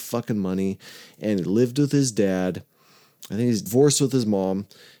lot of fucking money and he lived with his dad. I think he's divorced with his mom.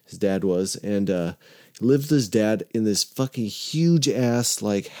 His dad was. And, he lived with his dad in this fucking huge ass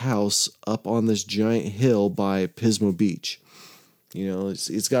like house up on this giant hill by Pismo Beach. You know,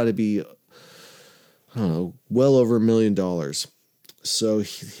 it's got to be, I don't know, well over $1 million. So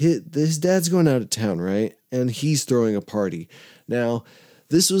his dad's going out of town, right? And he's throwing a party. Now,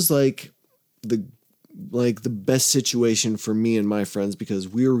 this was like the best situation for me and my friends because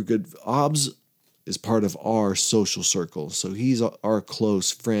we were good. Obbs is part of our social circle. So he's our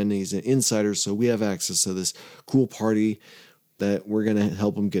close friend. He's an insider. So we have access to this cool party that we're going to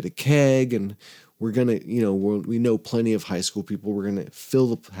help him get a keg. And we're going to, we know plenty of high school people. We're going to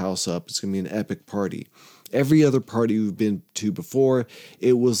fill the house up. It's going to be an epic party. Every other party we've been to before,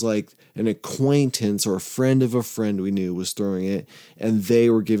 it was like an acquaintance or a friend of a friend we knew was throwing it, and they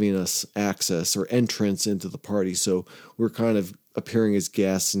were giving us access or entrance into the party. So we're kind of appearing as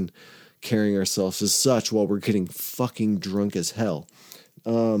guests and carrying ourselves as such while we're getting fucking drunk as hell.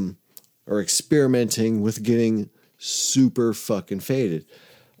 Or experimenting with getting super fucking faded.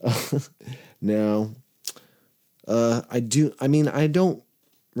 Now, I don't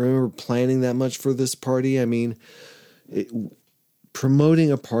remember planning that much for this party. I mean,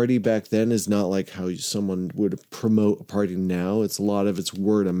 promoting a party back then is not like how someone would promote a party now. It's a lot of it's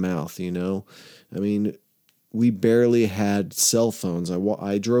word of mouth, I mean, we barely had cell phones.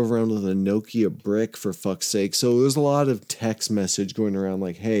 I drove around with a Nokia brick, for fuck's sake. So there's a lot of text message going around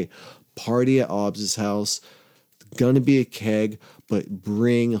like, hey, party at Obbs' house. Gonna be a keg, but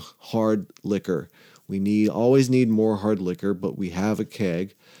bring hard liquor. We always need more hard liquor, but we have a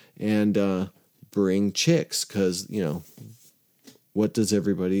keg. And bring chicks, because, what does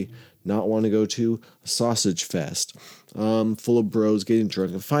everybody not want to go to? A sausage fest full of bros getting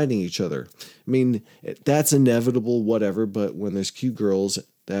drunk and fighting each other. I mean, that's inevitable, whatever, but when there's cute girls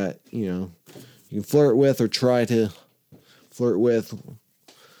that, you can flirt with or try to flirt with,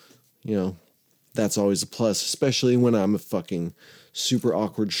 that's always a plus, especially when I'm a fucking super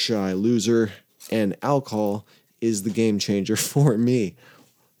awkward, shy loser, and alcohol is the game changer for me.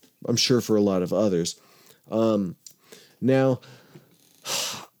 I'm sure for a lot of others. Now,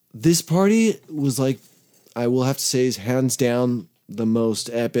 this party was like, I will have to say, is hands down the most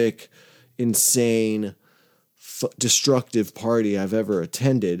epic, insane, destructive party I've ever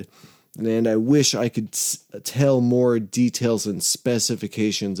attended. And I wish I could tell more details and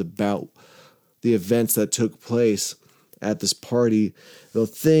specifications about the events that took place at this party. The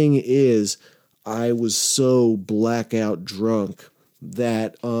thing is, I was so blackout drunk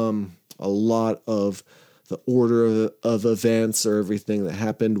that a lot of the order of events or everything that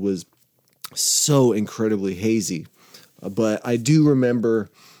happened was so incredibly hazy. But I do remember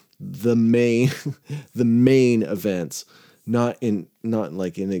the main events, not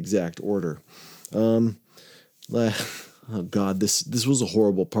like in exact order. Oh God, this was a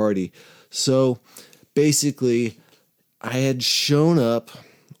horrible party. So basically, I had shown up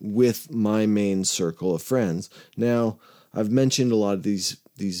with my main circle of friends. Now, I've mentioned a lot of these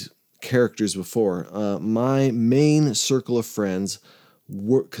characters before. My main circle of friends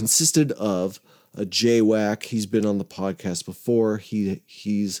consisted of a J-Wack. He's been on the podcast before. He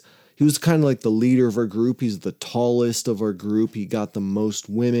was kind of like the leader of our group. He's the tallest of our group. He got the most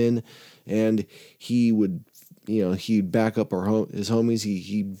women, and he would, he'd back up his homies.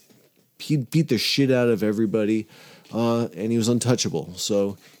 He'd beat the shit out of everybody, and he was untouchable.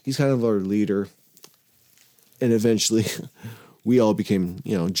 So he's kind of our leader. And eventually, we all became,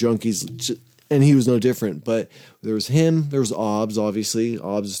 junkies, and he was no different. But there was him, there was Obbs, obviously.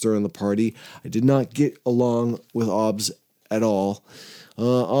 Obbs is throwing the party. I did not get along with Obbs at all.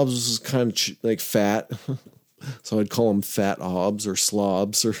 Obbs was kind of fat, so I'd call him Fat Obbs or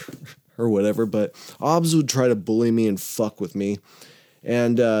Slobs or whatever. But Obbs would try to bully me and fuck with me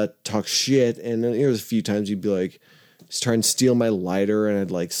and talk shit. And there was a few times he'd be like, he's trying to steal my lighter,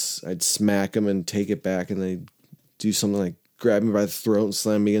 and I'd smack him and take it back, and then he'd do something like grab me by the throat and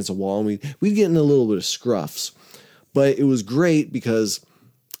slam me against a wall, and we'd get in a little bit of scruffs. But it was great because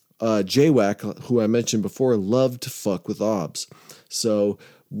J-Wack, who I mentioned before, loved to fuck with Obbs. So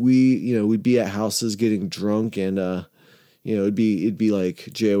we'd be at houses getting drunk, and it'd be like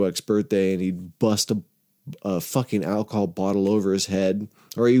J-Wack's birthday, and he'd bust a fucking alcohol bottle over his head.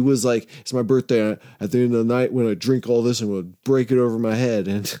 Or he was like, it's my birthday, at the end of the night when I drink all this, and would break it over my head.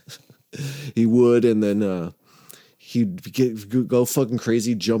 And he would, and then go fucking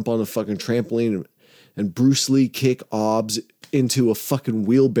crazy, jump on a fucking trampoline and Bruce Lee kick Obbs into a fucking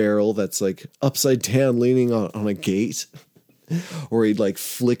wheelbarrow that's like upside down leaning on a gate. Or he'd like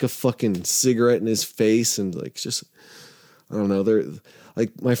flick a fucking cigarette in his face and like just, I don't know. They're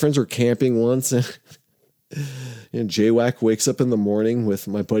like, my friends were camping once and J-Wack wakes up in the morning with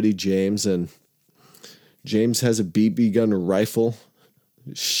my buddy James, and James has a BB gun rifle,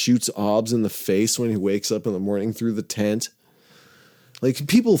 shoots Obbs in the face when he wakes up in the morning through the tent. Like,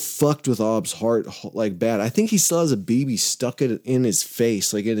 people fucked with Obbs' heart like bad. I think he still has a BB stuck in his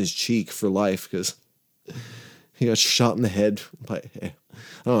face, like in his cheek for life, because he got shot in the head by, I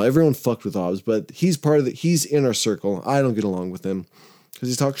don't know, everyone fucked with Obbs, but he's he's in our circle. I don't get along with him because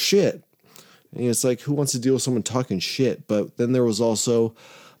he talks shit. And it's like, who wants to deal with someone talking shit? But then there was also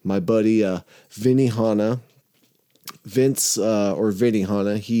my buddy Vinny Hanna. Vinny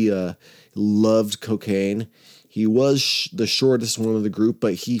Hanna, he loved cocaine. He was the shortest one of the group,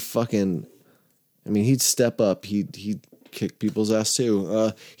 but he'd step up. He'd kick people's ass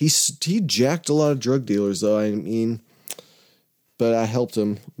too. He jacked a lot of drug dealers though. I mean, but I helped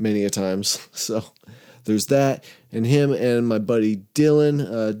him many a times. So there's that, and him and my buddy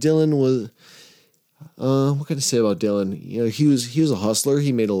Dylan. Dylan was, what can I say about Dylan? You know, he was a hustler.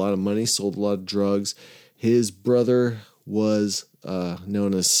 He made a lot of money, sold a lot of drugs. His brother was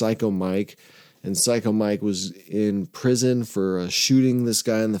known as Psycho Mike, and Psycho Mike was in prison for shooting this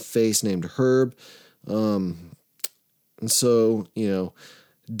guy in the face named Herb. And so, you know,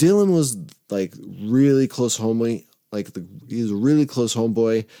 Dylan was like really close homie. He was a really close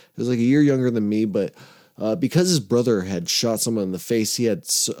homeboy. He was like a year younger than me, but because his brother had shot someone in the face, he had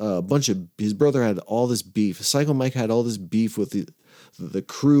his brother had all this beef. Psycho Mike had all this beef with the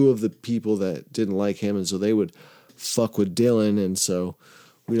crew of the people that didn't like him, and so they would fuck with Dylan. And so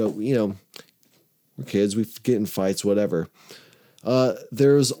we're kids, we get in fights, whatever.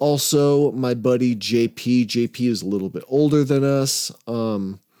 There's also my buddy JP. JP is a little bit older than us.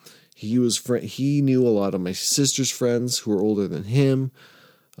 He knew a lot of my sister's friends who were older than him.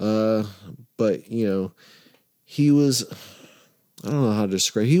 But you know, he was, I don't know how to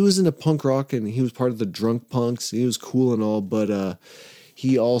describe. He was into punk rock and he was part of the Drunk Punks. He was cool and all, but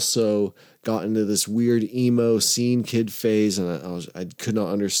he also got into this weird emo scene kid phase, and I could not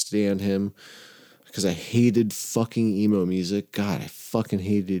understand him. Because I hated fucking emo music. God, I fucking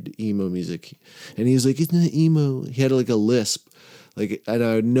hated emo music. And he was like, "Isn't it emo?" He had like a lisp. Like, and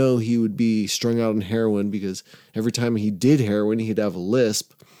I would know he would be strung out on heroin because every time he did heroin, he'd have a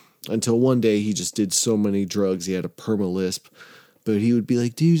lisp. Until one day he just did so many drugs, he had a perma lisp. But he would be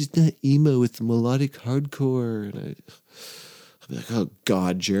like, "Dude, it's not emo, it's melodic hardcore." And I'd be like, "Oh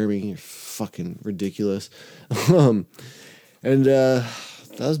God, Jeremy, you're fucking ridiculous."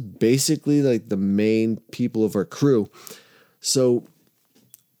 That was basically like the main people of our crew. So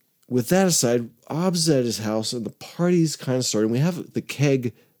with that aside, Obbs is at his house and the party's kind of starting. We have the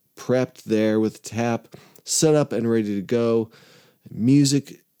keg prepped there with the tap set up and ready to go.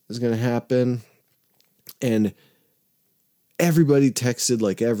 Music is going to happen. And everybody texted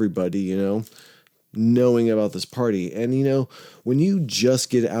like everybody, you know, knowing about this party. And, you know, when you just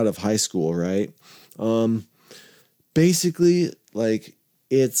get out of high school, right? Basically, like,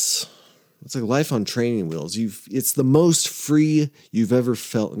 it's like life on training wheels. It's the most free you've ever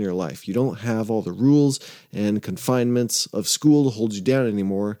felt in your life. You don't have all the rules and confinements of school to hold you down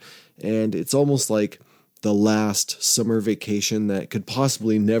anymore. And it's almost like the last summer vacation that could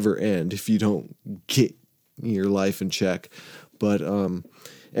possibly never end if you don't get your life in check. But,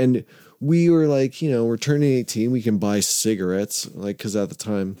 and we were like, you know, we're turning 18. We can buy cigarettes, like, because at the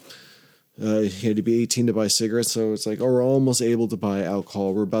time, you had to be 18 to buy cigarettes, so it's like, oh, we're almost able to buy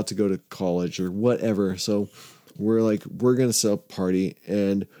alcohol. We're about to go to college or whatever. So we're like, we're going to set up a party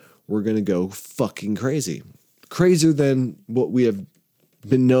and we're going to go fucking crazy. Crazier than what we have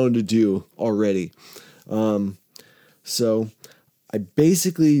been known to do already. So I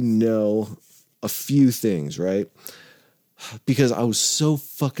basically know a few things, right? Because I was so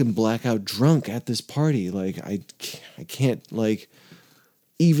fucking blackout drunk at this party. Like, I can't, like...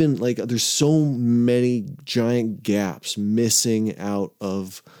 Even like there's so many giant gaps missing out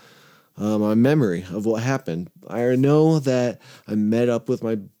of my memory of what happened. I know that I met up with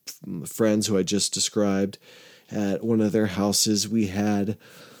my friends who I just described at one of their houses. We had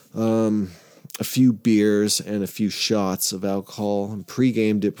a few beers and a few shots of alcohol and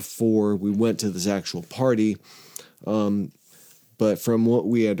pre-gamed it before we went to this actual party. But from what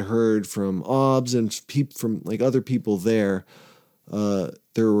we had heard from Obbs and from like other people there,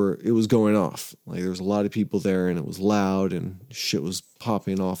 it was going off. Like, there was a lot of people there and it was loud and shit was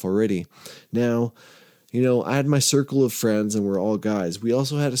popping off already. Now, I had my circle of friends and we're all guys. We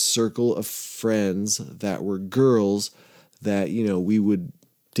also had a circle of friends that were girls that, we would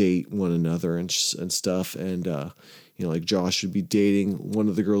date one another and stuff. And, like Josh would be dating. One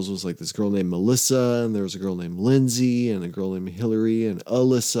of the girls was like this girl named Melissa, and there was a girl named Lindsay and a girl named Hillary, and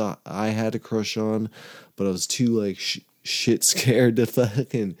Alyssa I had a crush on, but I was too like shit scared to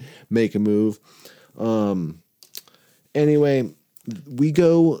fucking make a move. Anyway,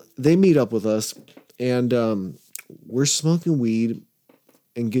 they meet up with us, and we're smoking weed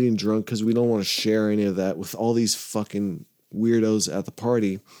and getting drunk because we don't want to share any of that with all these fucking weirdos at the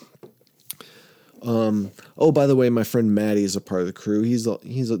party. Oh, by the way, my friend Maddie is a part of the crew. He's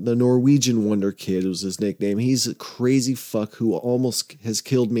the Norwegian Wonder Kid was his nickname. He's a crazy fuck who almost has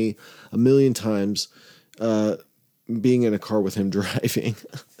killed me a million times, being in a car with him driving.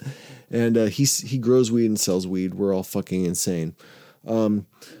 And he grows weed and sells weed. We're all fucking insane. We're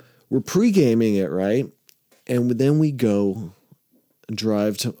pre-gaming it, right? And then we go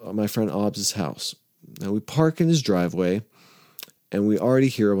drive to my friend Obbs' house. Now we park in his driveway, and we already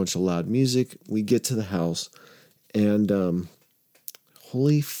hear a bunch of loud music. We get to the house, and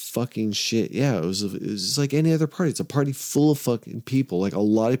holy fucking shit. Yeah, it was just like any other party. It's a party full of fucking people, like a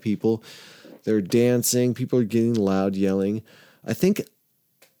lot of people. They're dancing. People are getting loud, yelling. I think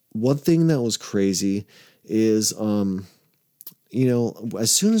one thing that was crazy is, as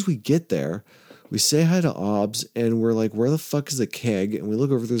soon as we get there, we say hi to Obbs, and we're like, where the fuck is the keg? And we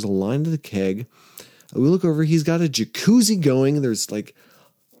look over, there's a line to the keg. We look over, he's got a jacuzzi going. There's like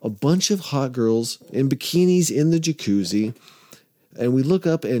a bunch of hot girls in bikinis in the jacuzzi. And we look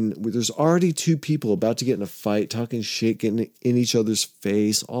up, and there's already two people about to get in a fight, talking shit, getting in each other's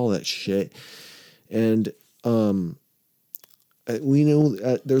face, all that shit. And we know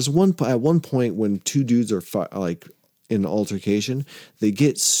there's at one point when two dudes are like in an altercation, they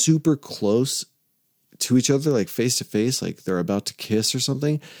get super close to each other, like face to face, like they're about to kiss or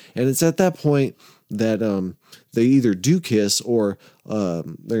something. And it's at that point that they either do kiss or they're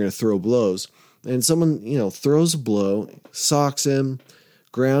going to throw blows. And someone, throws a blow, socks him,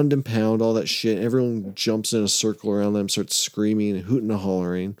 ground and pound, all that shit. Everyone jumps in a circle around them, starts screaming and hooting and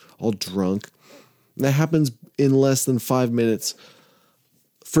hollering, all drunk. And that happens in less than 5 minutes.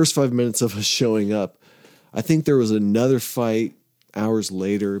 First 5 minutes of us showing up. I think there was another fight hours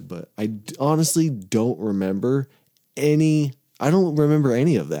later, but I honestly don't remember any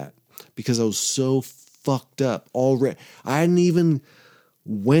of that because I was so fucked up already. I hadn't even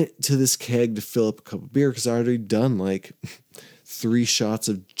went to this keg to fill up a cup of beer because I already done like 3 shots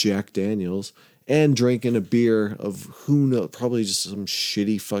of Jack Daniels and drinking a beer of who knows, probably just some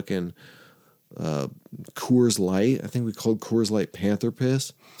shitty fucking Coors Light. I think we called Coors Light Panther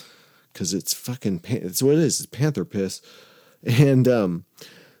Piss because it's fucking, it's what it is. It's Panther Piss. And,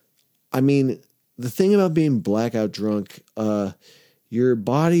 I mean, the thing about being blackout drunk, your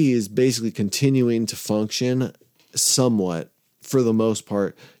body is basically continuing to function somewhat for the most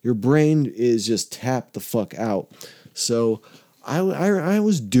part. Your brain is just tapped the fuck out. So I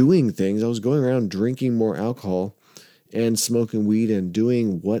was doing things. I was going around drinking more alcohol and smoking weed and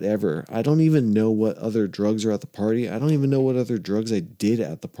doing whatever. I don't even know what other drugs are at the party. I don't even know what other drugs I did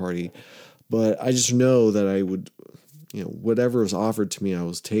at the party. But I just know that I would, whatever was offered to me, I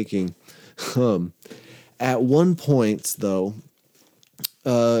was taking. At one point, though,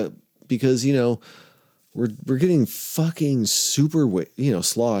 because, we're getting fucking super,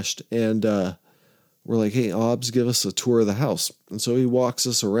 sloshed, and we're like, hey, Obbs, give us a tour of the house. And so he walks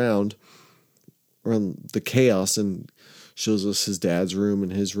us around the chaos and shows us his dad's room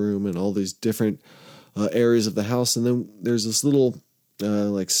and his room and all these different areas of the house. And then there's this little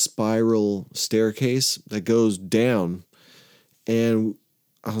like spiral staircase that goes down. And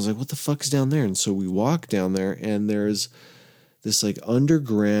I was like, what the fuck is down there? And so we walk down there, and there's this like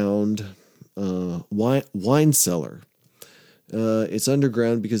underground wine cellar. It's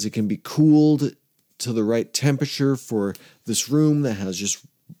underground because it can be cooled to the right temperature for this room that has just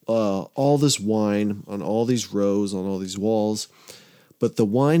all this wine on all these rows, on all these walls. But the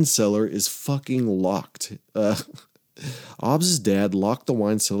wine cellar is fucking locked. Obbs' dad locked the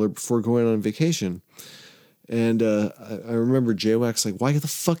wine cellar before going on vacation. And I remember J-Wax like, why the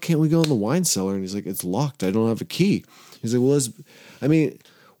fuck can't we go in the wine cellar? And he's like, it's locked. I don't have a key. He's like, well,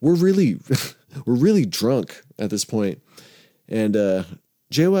 we're really drunk at this point. And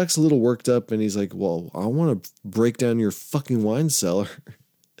J-Wax a little worked up, and he's like, well, I want to break down your fucking wine cellar.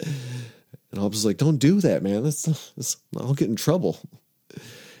 And Hobbs was like, don't do that, man. I'll get in trouble.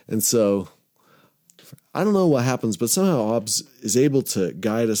 And so I don't know what happens, but somehow Hobbs is able to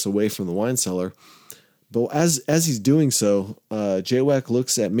guide us away from the wine cellar. But as he's doing so, J-Wack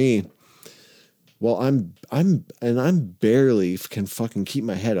looks at me Well, I'm barely can fucking keep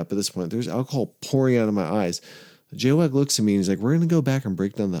my head up at this point. There's alcohol pouring out of my eyes. J-Wack looks at me and he's like, "We're gonna go back and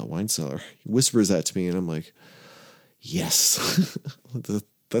break down that wine cellar." He whispers that to me, and I'm like, "Yes,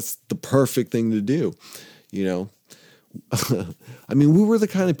 that's the perfect thing to do," you know. I mean, we were the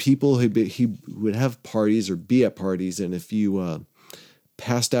kind of people he would have parties or be at parties, and if you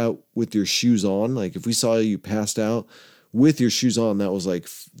passed out with your shoes on, like if we saw you passed out with your shoes on, that was like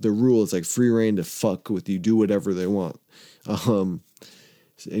the rule. It's like free reign to fuck with you, do whatever they want. So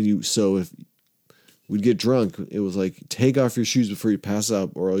if we'd get drunk, it was like take off your shoes before you pass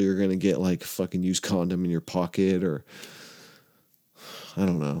out, or you're gonna get like fucking used condom in your pocket, or I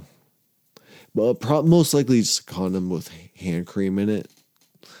don't know. But most likely just a condom with hand cream in it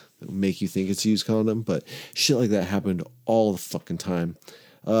that would make you think it's a used condom. But shit like that happened all the fucking time.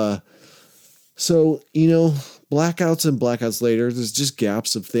 So, you know, blackouts and blackouts later, there's just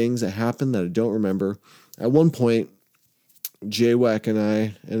gaps of things that happen that I don't remember. At one point, J-Wack and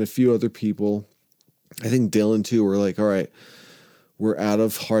I and a few other people, I think Dylan too, were like, all right, we're out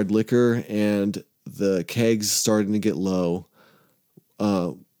of hard liquor and the keg's starting to get low.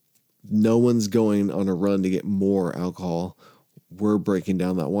 No one's going on a run to get more alcohol. We're breaking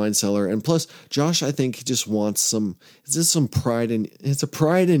down that wine cellar. And plus, Josh, I think, just wants it's just some pride, and it's a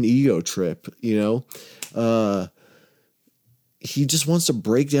pride and ego trip, you know? He just wants to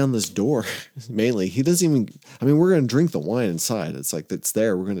break down this door, mainly. He doesn't even, I mean, we're going to drink the wine inside. It's like, it's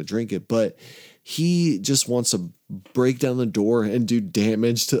there. We're going to drink it. But he just wants to break down the door and do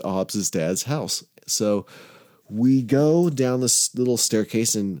damage to Obbs' dad's house. So we go down this little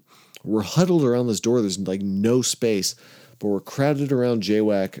staircase and we're huddled around this door. There's like no space, but we're crowded around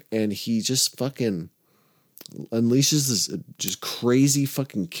J-Wack, and he just fucking unleashes this just crazy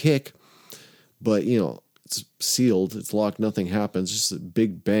fucking kick. But, you know, it's sealed, it's locked, nothing happens, just a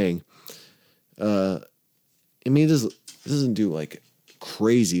big bang. I mean, it doesn't do like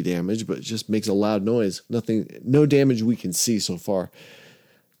crazy damage, but it just makes a loud noise. No damage we can see so far.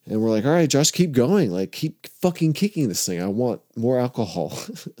 And we're like, all right, Josh, keep going. Like, keep fucking kicking this thing. I want more alcohol.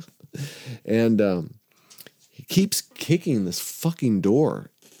 And he keeps kicking this fucking door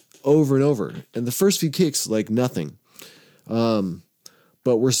over and over. And the first few kicks, like nothing.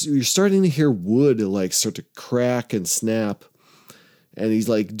 But you're starting to hear wood like start to crack and snap. And he's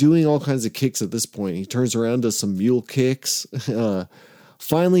like doing all kinds of kicks at this point. He turns around, does some mule kicks.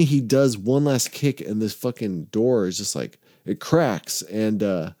 Finally, he does one last kick, and this fucking door is just like, it cracks. And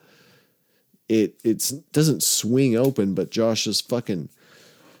it doesn't swing open, but Josh just fucking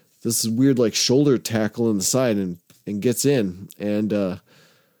this weird like shoulder tackle in the side and gets in. And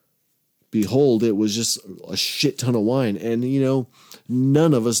behold, it was just a shit ton of wine. And, you know,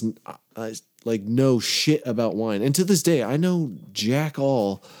 none of us know shit about wine. And to this day, I know jack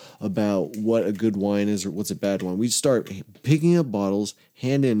all about what a good wine is or what's a bad one. We start picking up bottles,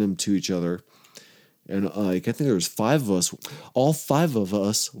 handing them to each other. And like, I think there was 5 of us. All 5 of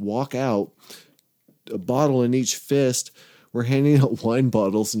us walk out, a bottle in each fist. We're handing out wine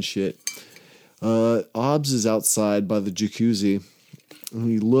bottles and shit. Obbs is outside by the jacuzzi. And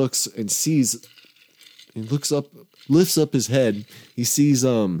he looks and sees, he looks up, lifts up his head. He sees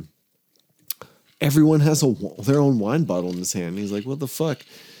everyone has their own wine bottle in his hand. He's like, what the fuck?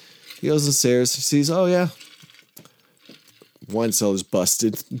 He goes upstairs. He sees, oh yeah, wine cellar's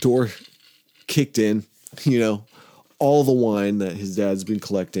busted. Door kicked in. You know, all the wine that his dad's been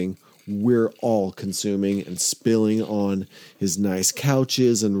collecting, we're all consuming and spilling on his nice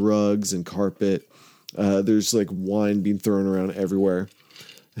couches and rugs and carpet. There's like wine being thrown around everywhere.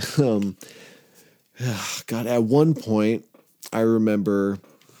 God, at one point, I remember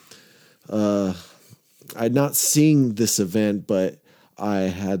I'd not seen this event, but I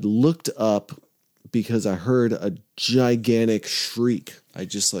had looked up because I heard a gigantic shriek. I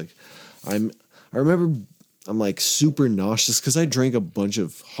remember I'm like super nauseous because I drank a bunch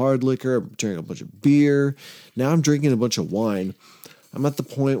of hard liquor, I drank a bunch of beer. Now I'm drinking a bunch of wine. I'm at the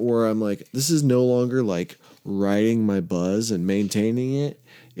point where I'm like, this is no longer like riding my buzz and maintaining it.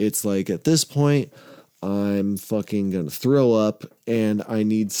 It's like at this point, I'm fucking gonna throw up and I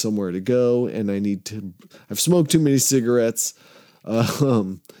need somewhere to go and I've smoked too many cigarettes.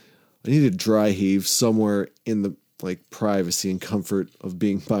 I need a dry heave somewhere in the like privacy and comfort of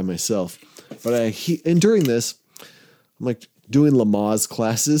being by myself. But and during this, I'm like doing Lamaze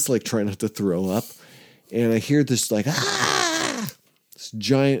classes, like trying not to throw up. And I hear this like, this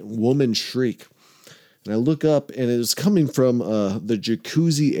giant woman shriek. And I look up and it was coming from the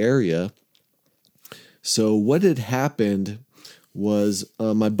jacuzzi area. So what had happened was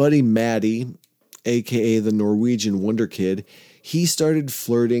my buddy Maddie, a.k.a. the Norwegian Wonder Kid, he started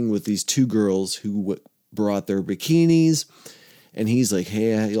flirting with these two girls who brought their bikinis. And he's like,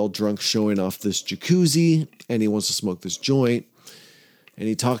 hey, all drunk, showing off this jacuzzi. And he wants to smoke this joint. And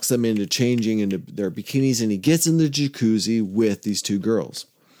he talks them into changing into their bikinis. And he gets in the jacuzzi with these two girls.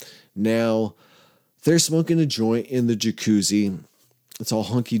 Now, they're smoking a joint in the jacuzzi. It's all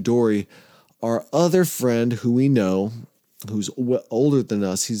hunky-dory. Our other friend who we know, who's older than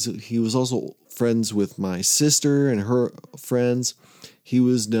us, he was also friends with my sister and her friends. He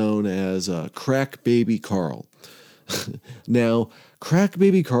was known as Crack Baby Carl. Now, Crack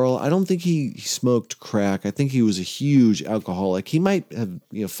Baby Carl, I don't think he smoked crack. I think he was a huge alcoholic. He might have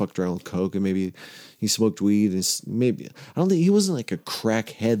fucked around with coke, and maybe he smoked weed. And maybe I don't think he wasn't like a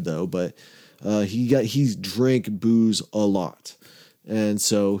crackhead though, but he drank booze a lot, and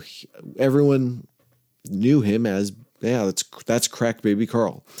so everyone knew him as that's Crack Baby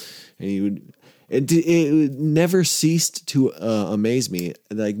Carl, and he would. It never ceased to amaze me.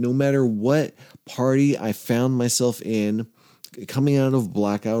 Like, no matter what party I found myself in, coming out of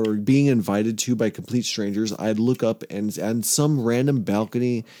blackout or being invited to by complete strangers, I'd look up and on some random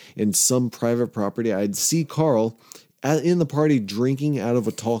balcony in some private property, I'd see Carl in the party drinking out of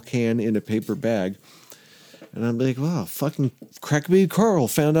a tall can in a paper bag. And I'm like, wow, fucking Crack Baby Carl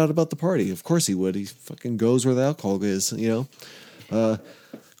found out about the party. Of course he would. He fucking goes where the alcohol is,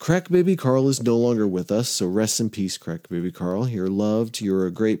 Crack Baby Carl is no longer with us, so rest in peace, Crack Baby Carl. You're loved, you're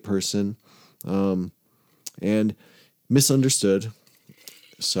a great person, and misunderstood.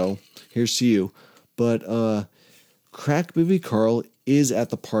 So here's to you. But Crack Baby Carl is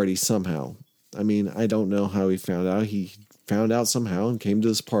at the party somehow. I mean, I don't know how he found out. He found out somehow and came to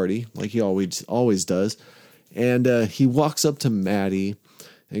this party like he always does. And he walks up to Maddie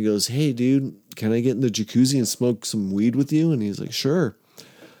and goes, hey, dude, can I get in the jacuzzi and smoke some weed with you? And he's like, sure.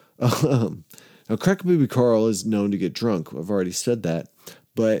 Now, Crack Baby Carl is known to get drunk. I've already said that.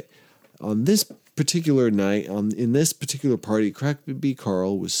 But on this particular night, in this particular party, Crack Baby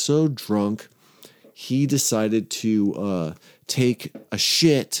Carl was so drunk, he decided to take a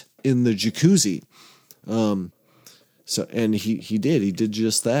shit in the jacuzzi. And he did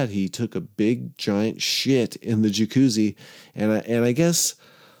just that. He took a big giant shit in the jacuzzi, and I guess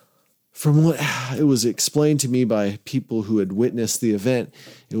from what it was explained to me by people who had witnessed the event,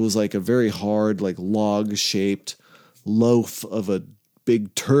 it was like a very hard, like log-shaped loaf of a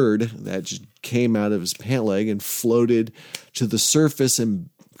big turd that just came out of his pant leg and floated to the surface, and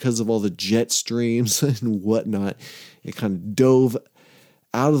because of all the jet streams and whatnot, it kind of dove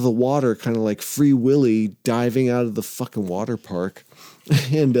out of the water, kind of like Free Willy diving out of the fucking water park.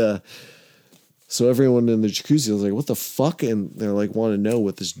 And so everyone in the jacuzzi was like, what the fuck? And they're like, want to know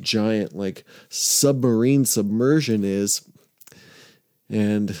what this giant like submarine submersion is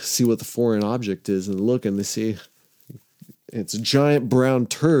and see what the foreign object is. And look, and they see it's a giant brown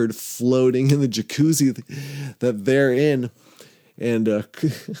turd floating in the jacuzzi that they're in. And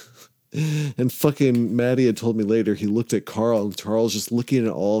and fucking Maddie had told me later, he looked at Carl, and Carl's just looking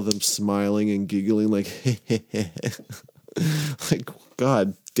at all of them, smiling and giggling like, like,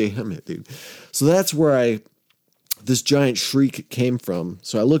 God damn it, dude. So that's where this giant shriek came from.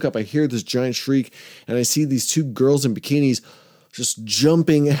 So I look up, I hear this giant shriek, and I see these two girls in bikinis just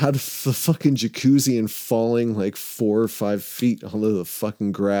jumping out of the fucking jacuzzi and falling like 4 or 5 feet onto the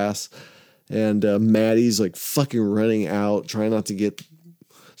fucking grass. And Maddie's like fucking running out, trying not to get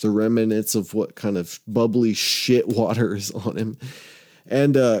the remnants of what kind of bubbly shit water is on him.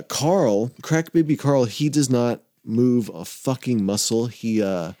 And Carl, Crack Baby Carl, he does not move a fucking muscle. He,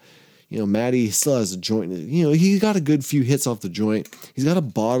 Maddie still has a joint. He got a good few hits off the joint. He's got a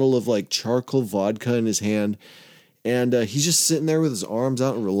bottle of like charcoal vodka in his hand. And he's just sitting there with his arms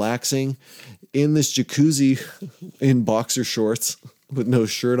out and relaxing in this jacuzzi in boxer shorts with no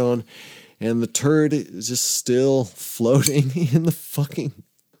shirt on. And the turd is just still floating in the fucking...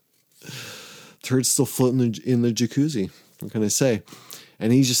 Turd's still floating in the jacuzzi. What can I say?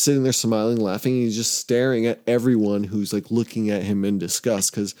 And he's just sitting there smiling, laughing. And he's just staring at everyone who's like looking at him in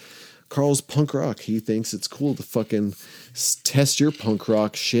disgust, because Carl's punk rock. He thinks it's cool to fucking test your punk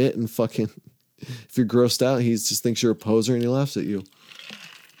rock shit, and fucking if you're grossed out, he just thinks you're a poser and he laughs at you.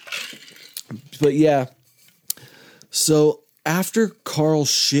 But yeah, so after Carl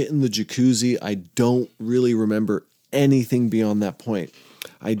shit in the jacuzzi, I don't really remember anything beyond that point.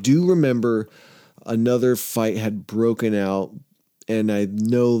 I do remember another fight had broken out, and I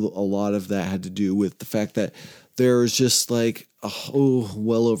know a lot of that had to do with the fact that there was just like,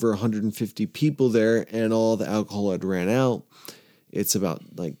 well over 150 people there, and all the alcohol had ran out. It's about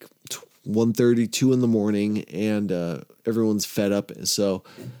like 1:30, 2 in the morning, and everyone's fed up, and so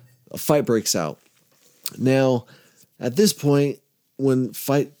a fight breaks out. Now, At this point, when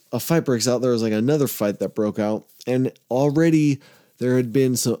a fight breaks out, there was like another fight that broke out, and already there had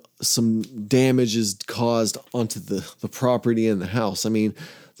been some damages caused onto the property and the house. I mean,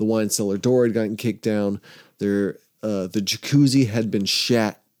 the wine cellar door had gotten kicked down. The jacuzzi had been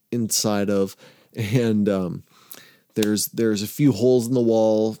shat inside of, and there's a few holes in the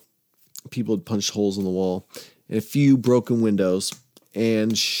wall. People had punched holes in the wall, and a few broken windows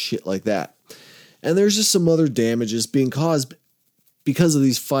and shit like that. And there's just some other damages being caused because of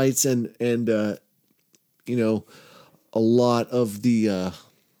these fights, and a lot of the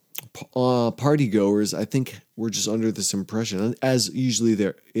party goers, I think, were just under this impression, as usually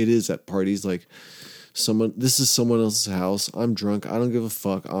it is at parties, like, this is someone else's house. I'm drunk. I don't give a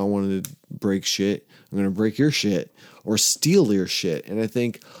fuck. I wanted to break shit. I'm going to break your shit or steal your shit. And I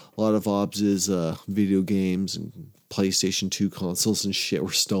think a lot of Obs' video games and PlayStation 2 consoles and shit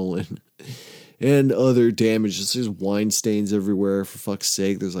were stolen. And other damages. There's wine stains everywhere, for fuck's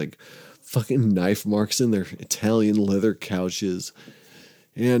sake. There's like fucking knife marks in their Italian leather couches.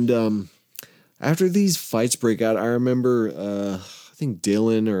 And after these fights break out, I remember, I think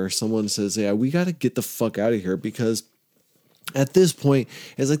Dylan or someone says, yeah, we got to get the fuck out of here, because at this point,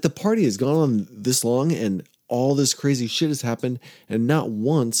 it's like the party has gone on this long and all this crazy shit has happened, and not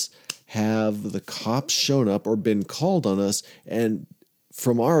once have the cops shown up or been called on us. And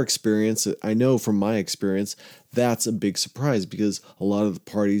from our experience, I know from my experience, that's a big surprise, because a lot of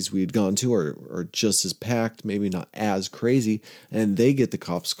the parties we had gone to are just as packed, maybe not as crazy, and they get the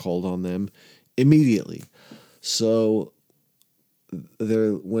cops called on them immediately. So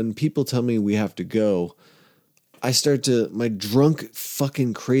when people tell me we have to go, my drunk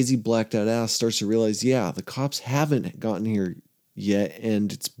fucking crazy blacked out ass starts to realize, yeah, the cops haven't gotten here yet,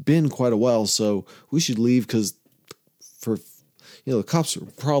 and it's been quite a while, so we should leave, because the cops are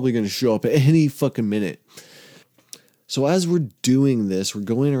probably going to show up at any fucking minute. So as we're doing this, we're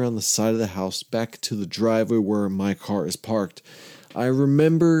going around the side of the house back to the driveway where my car is parked. I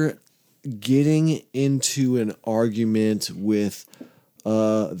remember getting into an argument with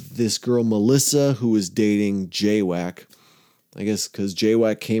this girl, Melissa, who was dating J-Wack. I guess because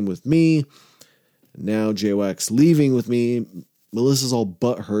J-Wack came with me. Now J-Wack's leaving with me. Melissa's all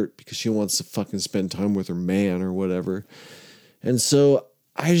butthurt because she wants to fucking spend time with her man or whatever. And so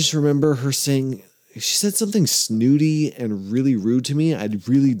I just remember her saying, she said something snooty and really rude to me. I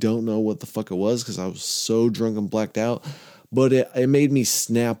really don't know what the fuck it was, because I was so drunk and blacked out. But it made me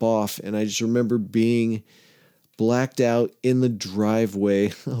snap off. And I just remember being blacked out in the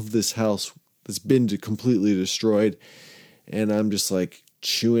driveway of this house that's been completely destroyed. And I'm just like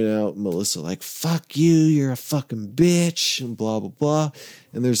chewing out Melissa, like, fuck you, you're a fucking bitch, and blah, blah, blah.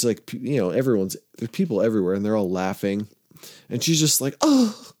 And there's like, there's people everywhere, and they're all laughing. And she's just like,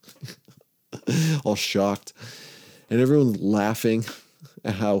 oh, all shocked. And everyone's laughing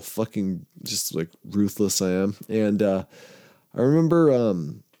at how fucking just like ruthless I am. And I remember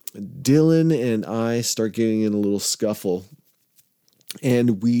Dylan and I start getting in a little scuffle,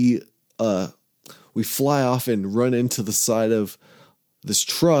 and we fly off and run into the side of this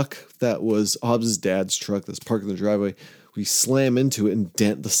truck that was Hobbs' dad's truck that's parked in the driveway. We slam into it and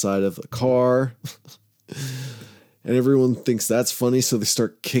dent the side of the car. And everyone thinks that's funny, so they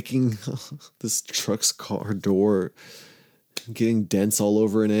start kicking this truck's car door, getting dents all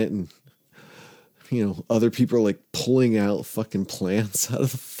over in it, and other people are like pulling out fucking plants out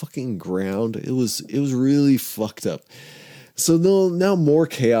of the fucking ground. It was really fucked up. So now more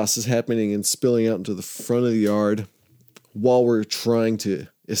chaos is happening and spilling out into the front of the yard while we're trying to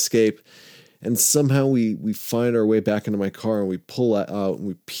escape. And somehow we find our way back into my car, and we pull out and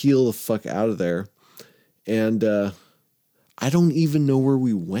we peel the fuck out of there. And I don't even know where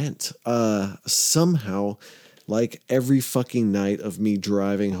we went. Somehow, like every fucking night of me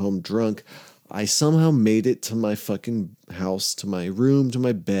driving home drunk, I somehow made it to my fucking house, to my room, to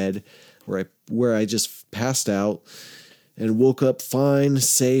my bed, where I just passed out and woke up fine,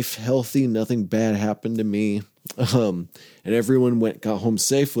 safe, healthy. Nothing bad happened to me. And everyone got home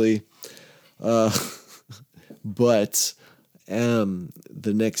safely. But the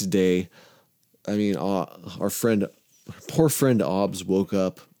next day, I mean, our poor friend Obs woke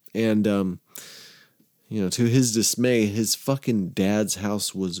up, and to his dismay, his fucking dad's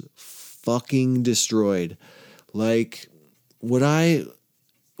house was fucking destroyed. Like, what I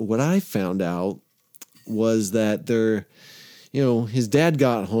found out was that his dad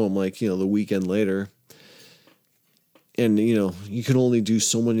got home the weekend later, and you can only do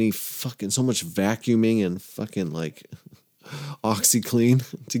so much vacuuming and fucking like OxyClean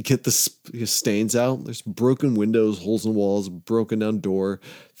to get the stains out. There's broken windows, holes in walls, broken down door,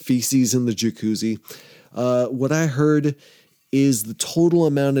 feces in the jacuzzi. What I heard is the total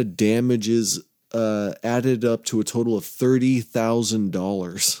amount of damages added up to a total of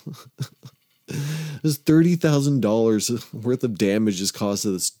 $30,000. There's $30,000 worth of damages caused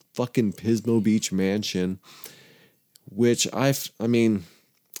to this fucking Pismo Beach mansion, which I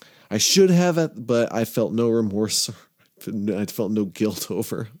should have it, but I felt no remorse. I felt no guilt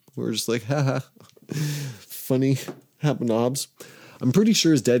over. We're just like, haha, funny, happenobs. I'm pretty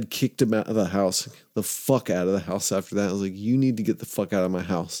sure his dad kicked him out of the house, the fuck out of the house after that. I was like, you need to get the fuck out of my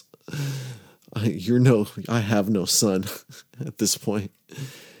house. I have no son at this point.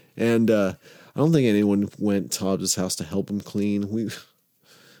 And I don't think anyone went to Hobbs' house to help him clean.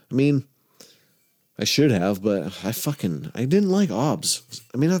 I should have, but I didn't like Hobbs.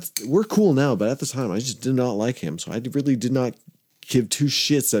 We're cool now, but at the time I just did not like him. So I really did not give two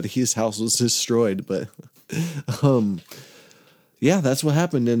shits that his house was destroyed. But yeah, that's what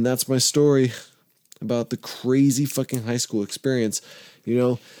happened. And that's my story about the crazy fucking high school experience.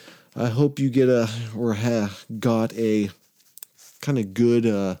 I hope you got a kind of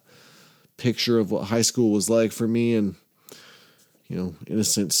good picture of what high school was like for me, and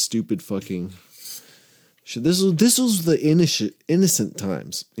innocent, stupid fucking shit. This was the innocent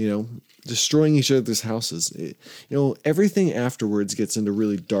times, destroying each other's houses. Everything afterwards gets into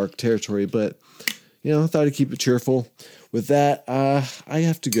really dark territory, but I thought I'd keep it cheerful. With that, I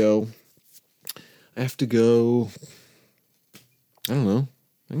have to go. I don't know.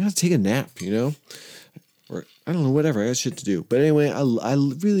 I'm gonna take a nap, or I don't know, whatever. I got shit to do. But anyway, I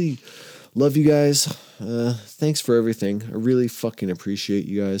really love you guys. Thanks for everything. I really fucking appreciate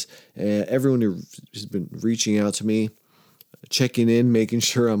you guys. Everyone who has been reaching out to me, checking in, making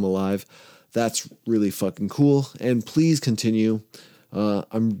sure I'm alive. That's really fucking cool. And please continue.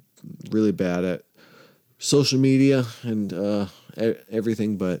 I'm really bad at social media and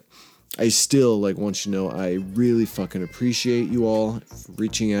everything, but I still want you to know I really fucking appreciate you all for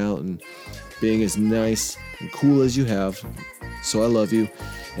reaching out and being as nice and cool as you have. So I love you,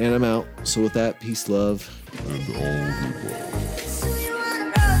 and I'm out. So with that, peace, love, and all the love.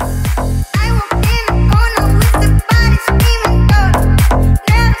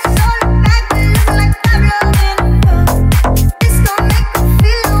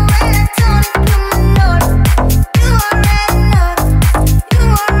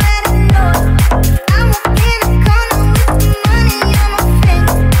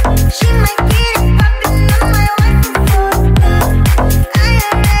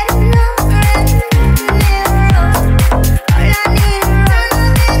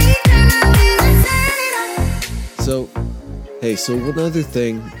 So one other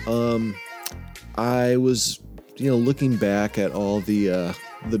thing, I was, looking back at all the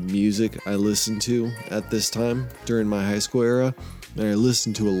music I listened to at this time during my high school era, and I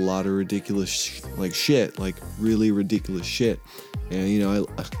listened to a lot of ridiculous shit, really ridiculous shit. And I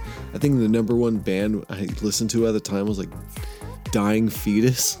think the number one band I listened to at the time was Dying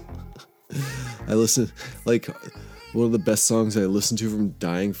Fetus. I listened one of the best songs I listened to from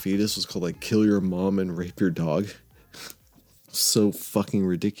Dying Fetus was called Kill Your Mom and Rape Your Dog. So fucking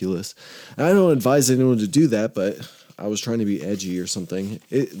ridiculous. And I don't advise anyone to do that, but I was trying to be edgy or something.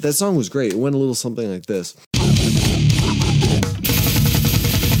 That song was great. It went a little something like this.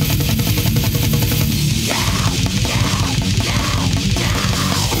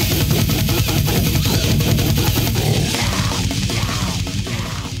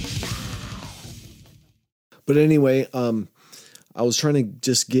 But anyway, I was trying to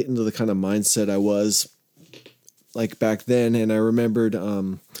just get into the kind of mindset I was back then, and I remembered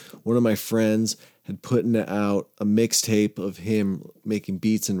one of my friends had put out a mixtape of him making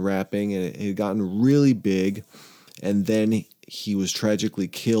beats and rapping, and it had gotten really big, and then he was tragically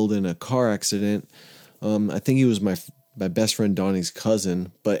killed in a car accident. I think he was my best friend Donnie's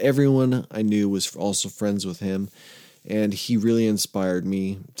cousin, but everyone I knew was also friends with him, and he really inspired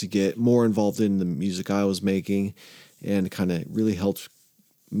me to get more involved in the music I was making, and kind of really helped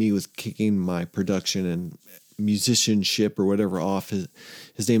me with kicking my production and musicianship or whatever off.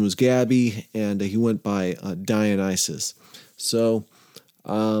 His name was Gabby, and he went by Dionysus. So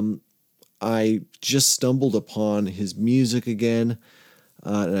I just stumbled upon his music again,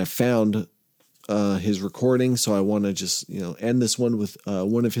 and I found his recording. So I want to just end this one with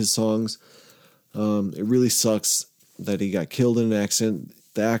one of his songs. It really sucks that he got killed in an accident.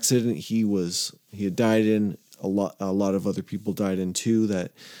 The accident he had died in, a lot of other people died in too,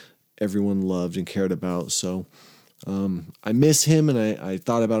 that everyone loved and cared about. So I miss him, and I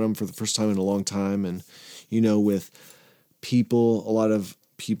thought about him for the first time in a long time. And with people, a lot of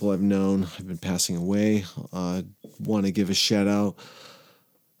people I've known have been passing away. Want to give a shout out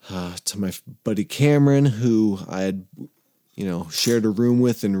to my buddy Cameron, who I had, shared a room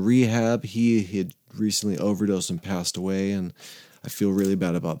with in rehab. He had recently overdosed and passed away, and I feel really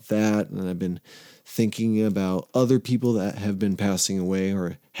bad about that. And I've been thinking about other people that have been passing away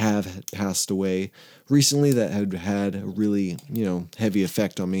or have passed away recently that had a really, heavy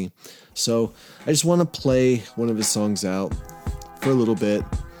effect on me. So I just want to play one of his songs out for a little bit,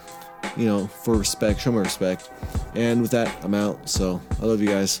 for respect, show my respect. And with that, I'm out. So I love you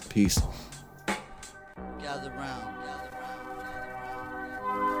guys. Peace. Gather round.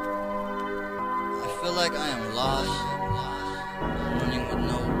 I feel like I am lost, running with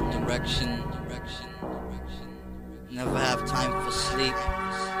no direction. Never have time for sleep.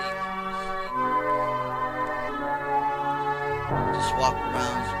 Just walk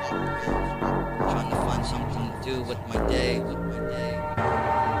around, trying to find something to do with my day.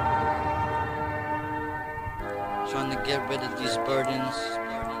 Trying to get rid of these burdens.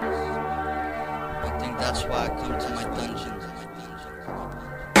 I think that's why I come to my dungeon.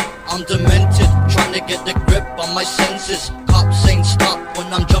 I'm demented, trying to get the grip on my senses. Cops ain't stop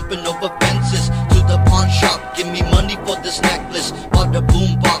when I'm jumping over fences. To the pawn shop, give me money for this necklace. Bought the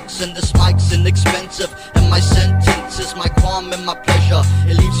boombox and this mic's inexpensive. And my sentence is my calm and my pleasure.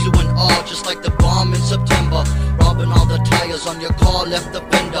 It leaves you in awe just like the bomb in September. Robbing all the tires on your car, left the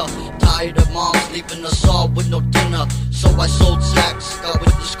fender. Tired of moms leaving us all with no dinner. So I sold sacks, got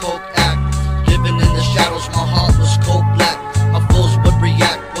with this coke act. Living in the shadows, my heart was cold black. My foes would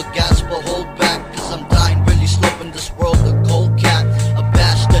react, but gas will hold back. Cause I'm dying really slow in this world, a cold cat, a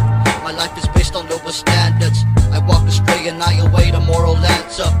bastard. My life is based on lower standards. I walk astray and I await a moral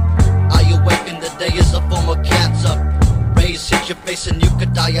answer. I awaken, the day is a form of cancer. Rays hit your face and you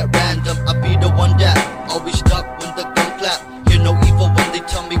could die at random. I be the one that always duck when the gun clap. Hear no evil when they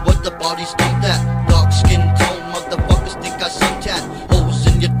tell me what the body's dumped at. Dark skin tone, motherfuckers think I suntan. Holes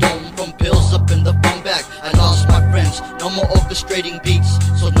in your dome from pills up in the phone bag. I lost my friends, no more orchestrating beats.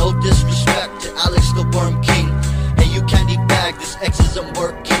 So no disrespect to Alex the Worm King. Hey, you candy bag, this X isn't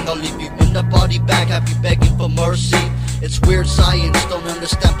working. I'll leave you in the body bag, have you begging for mercy. It's weird science, don't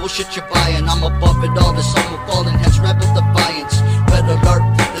understand bullshit you're buying. I'm above it all, the sun will fall and hence rebel defiance. Red alert,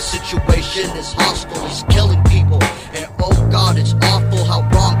 the situation is hostile. He's killing people, and oh god, it's awful how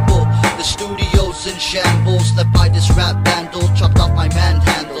wrongful. The studio's in shambles, led by this rap vandal. Chopped off my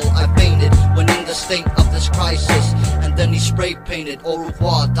manhandle, I fainted when in the state of this crisis. And then he spray painted, au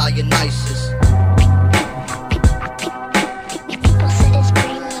revoir Dionysus.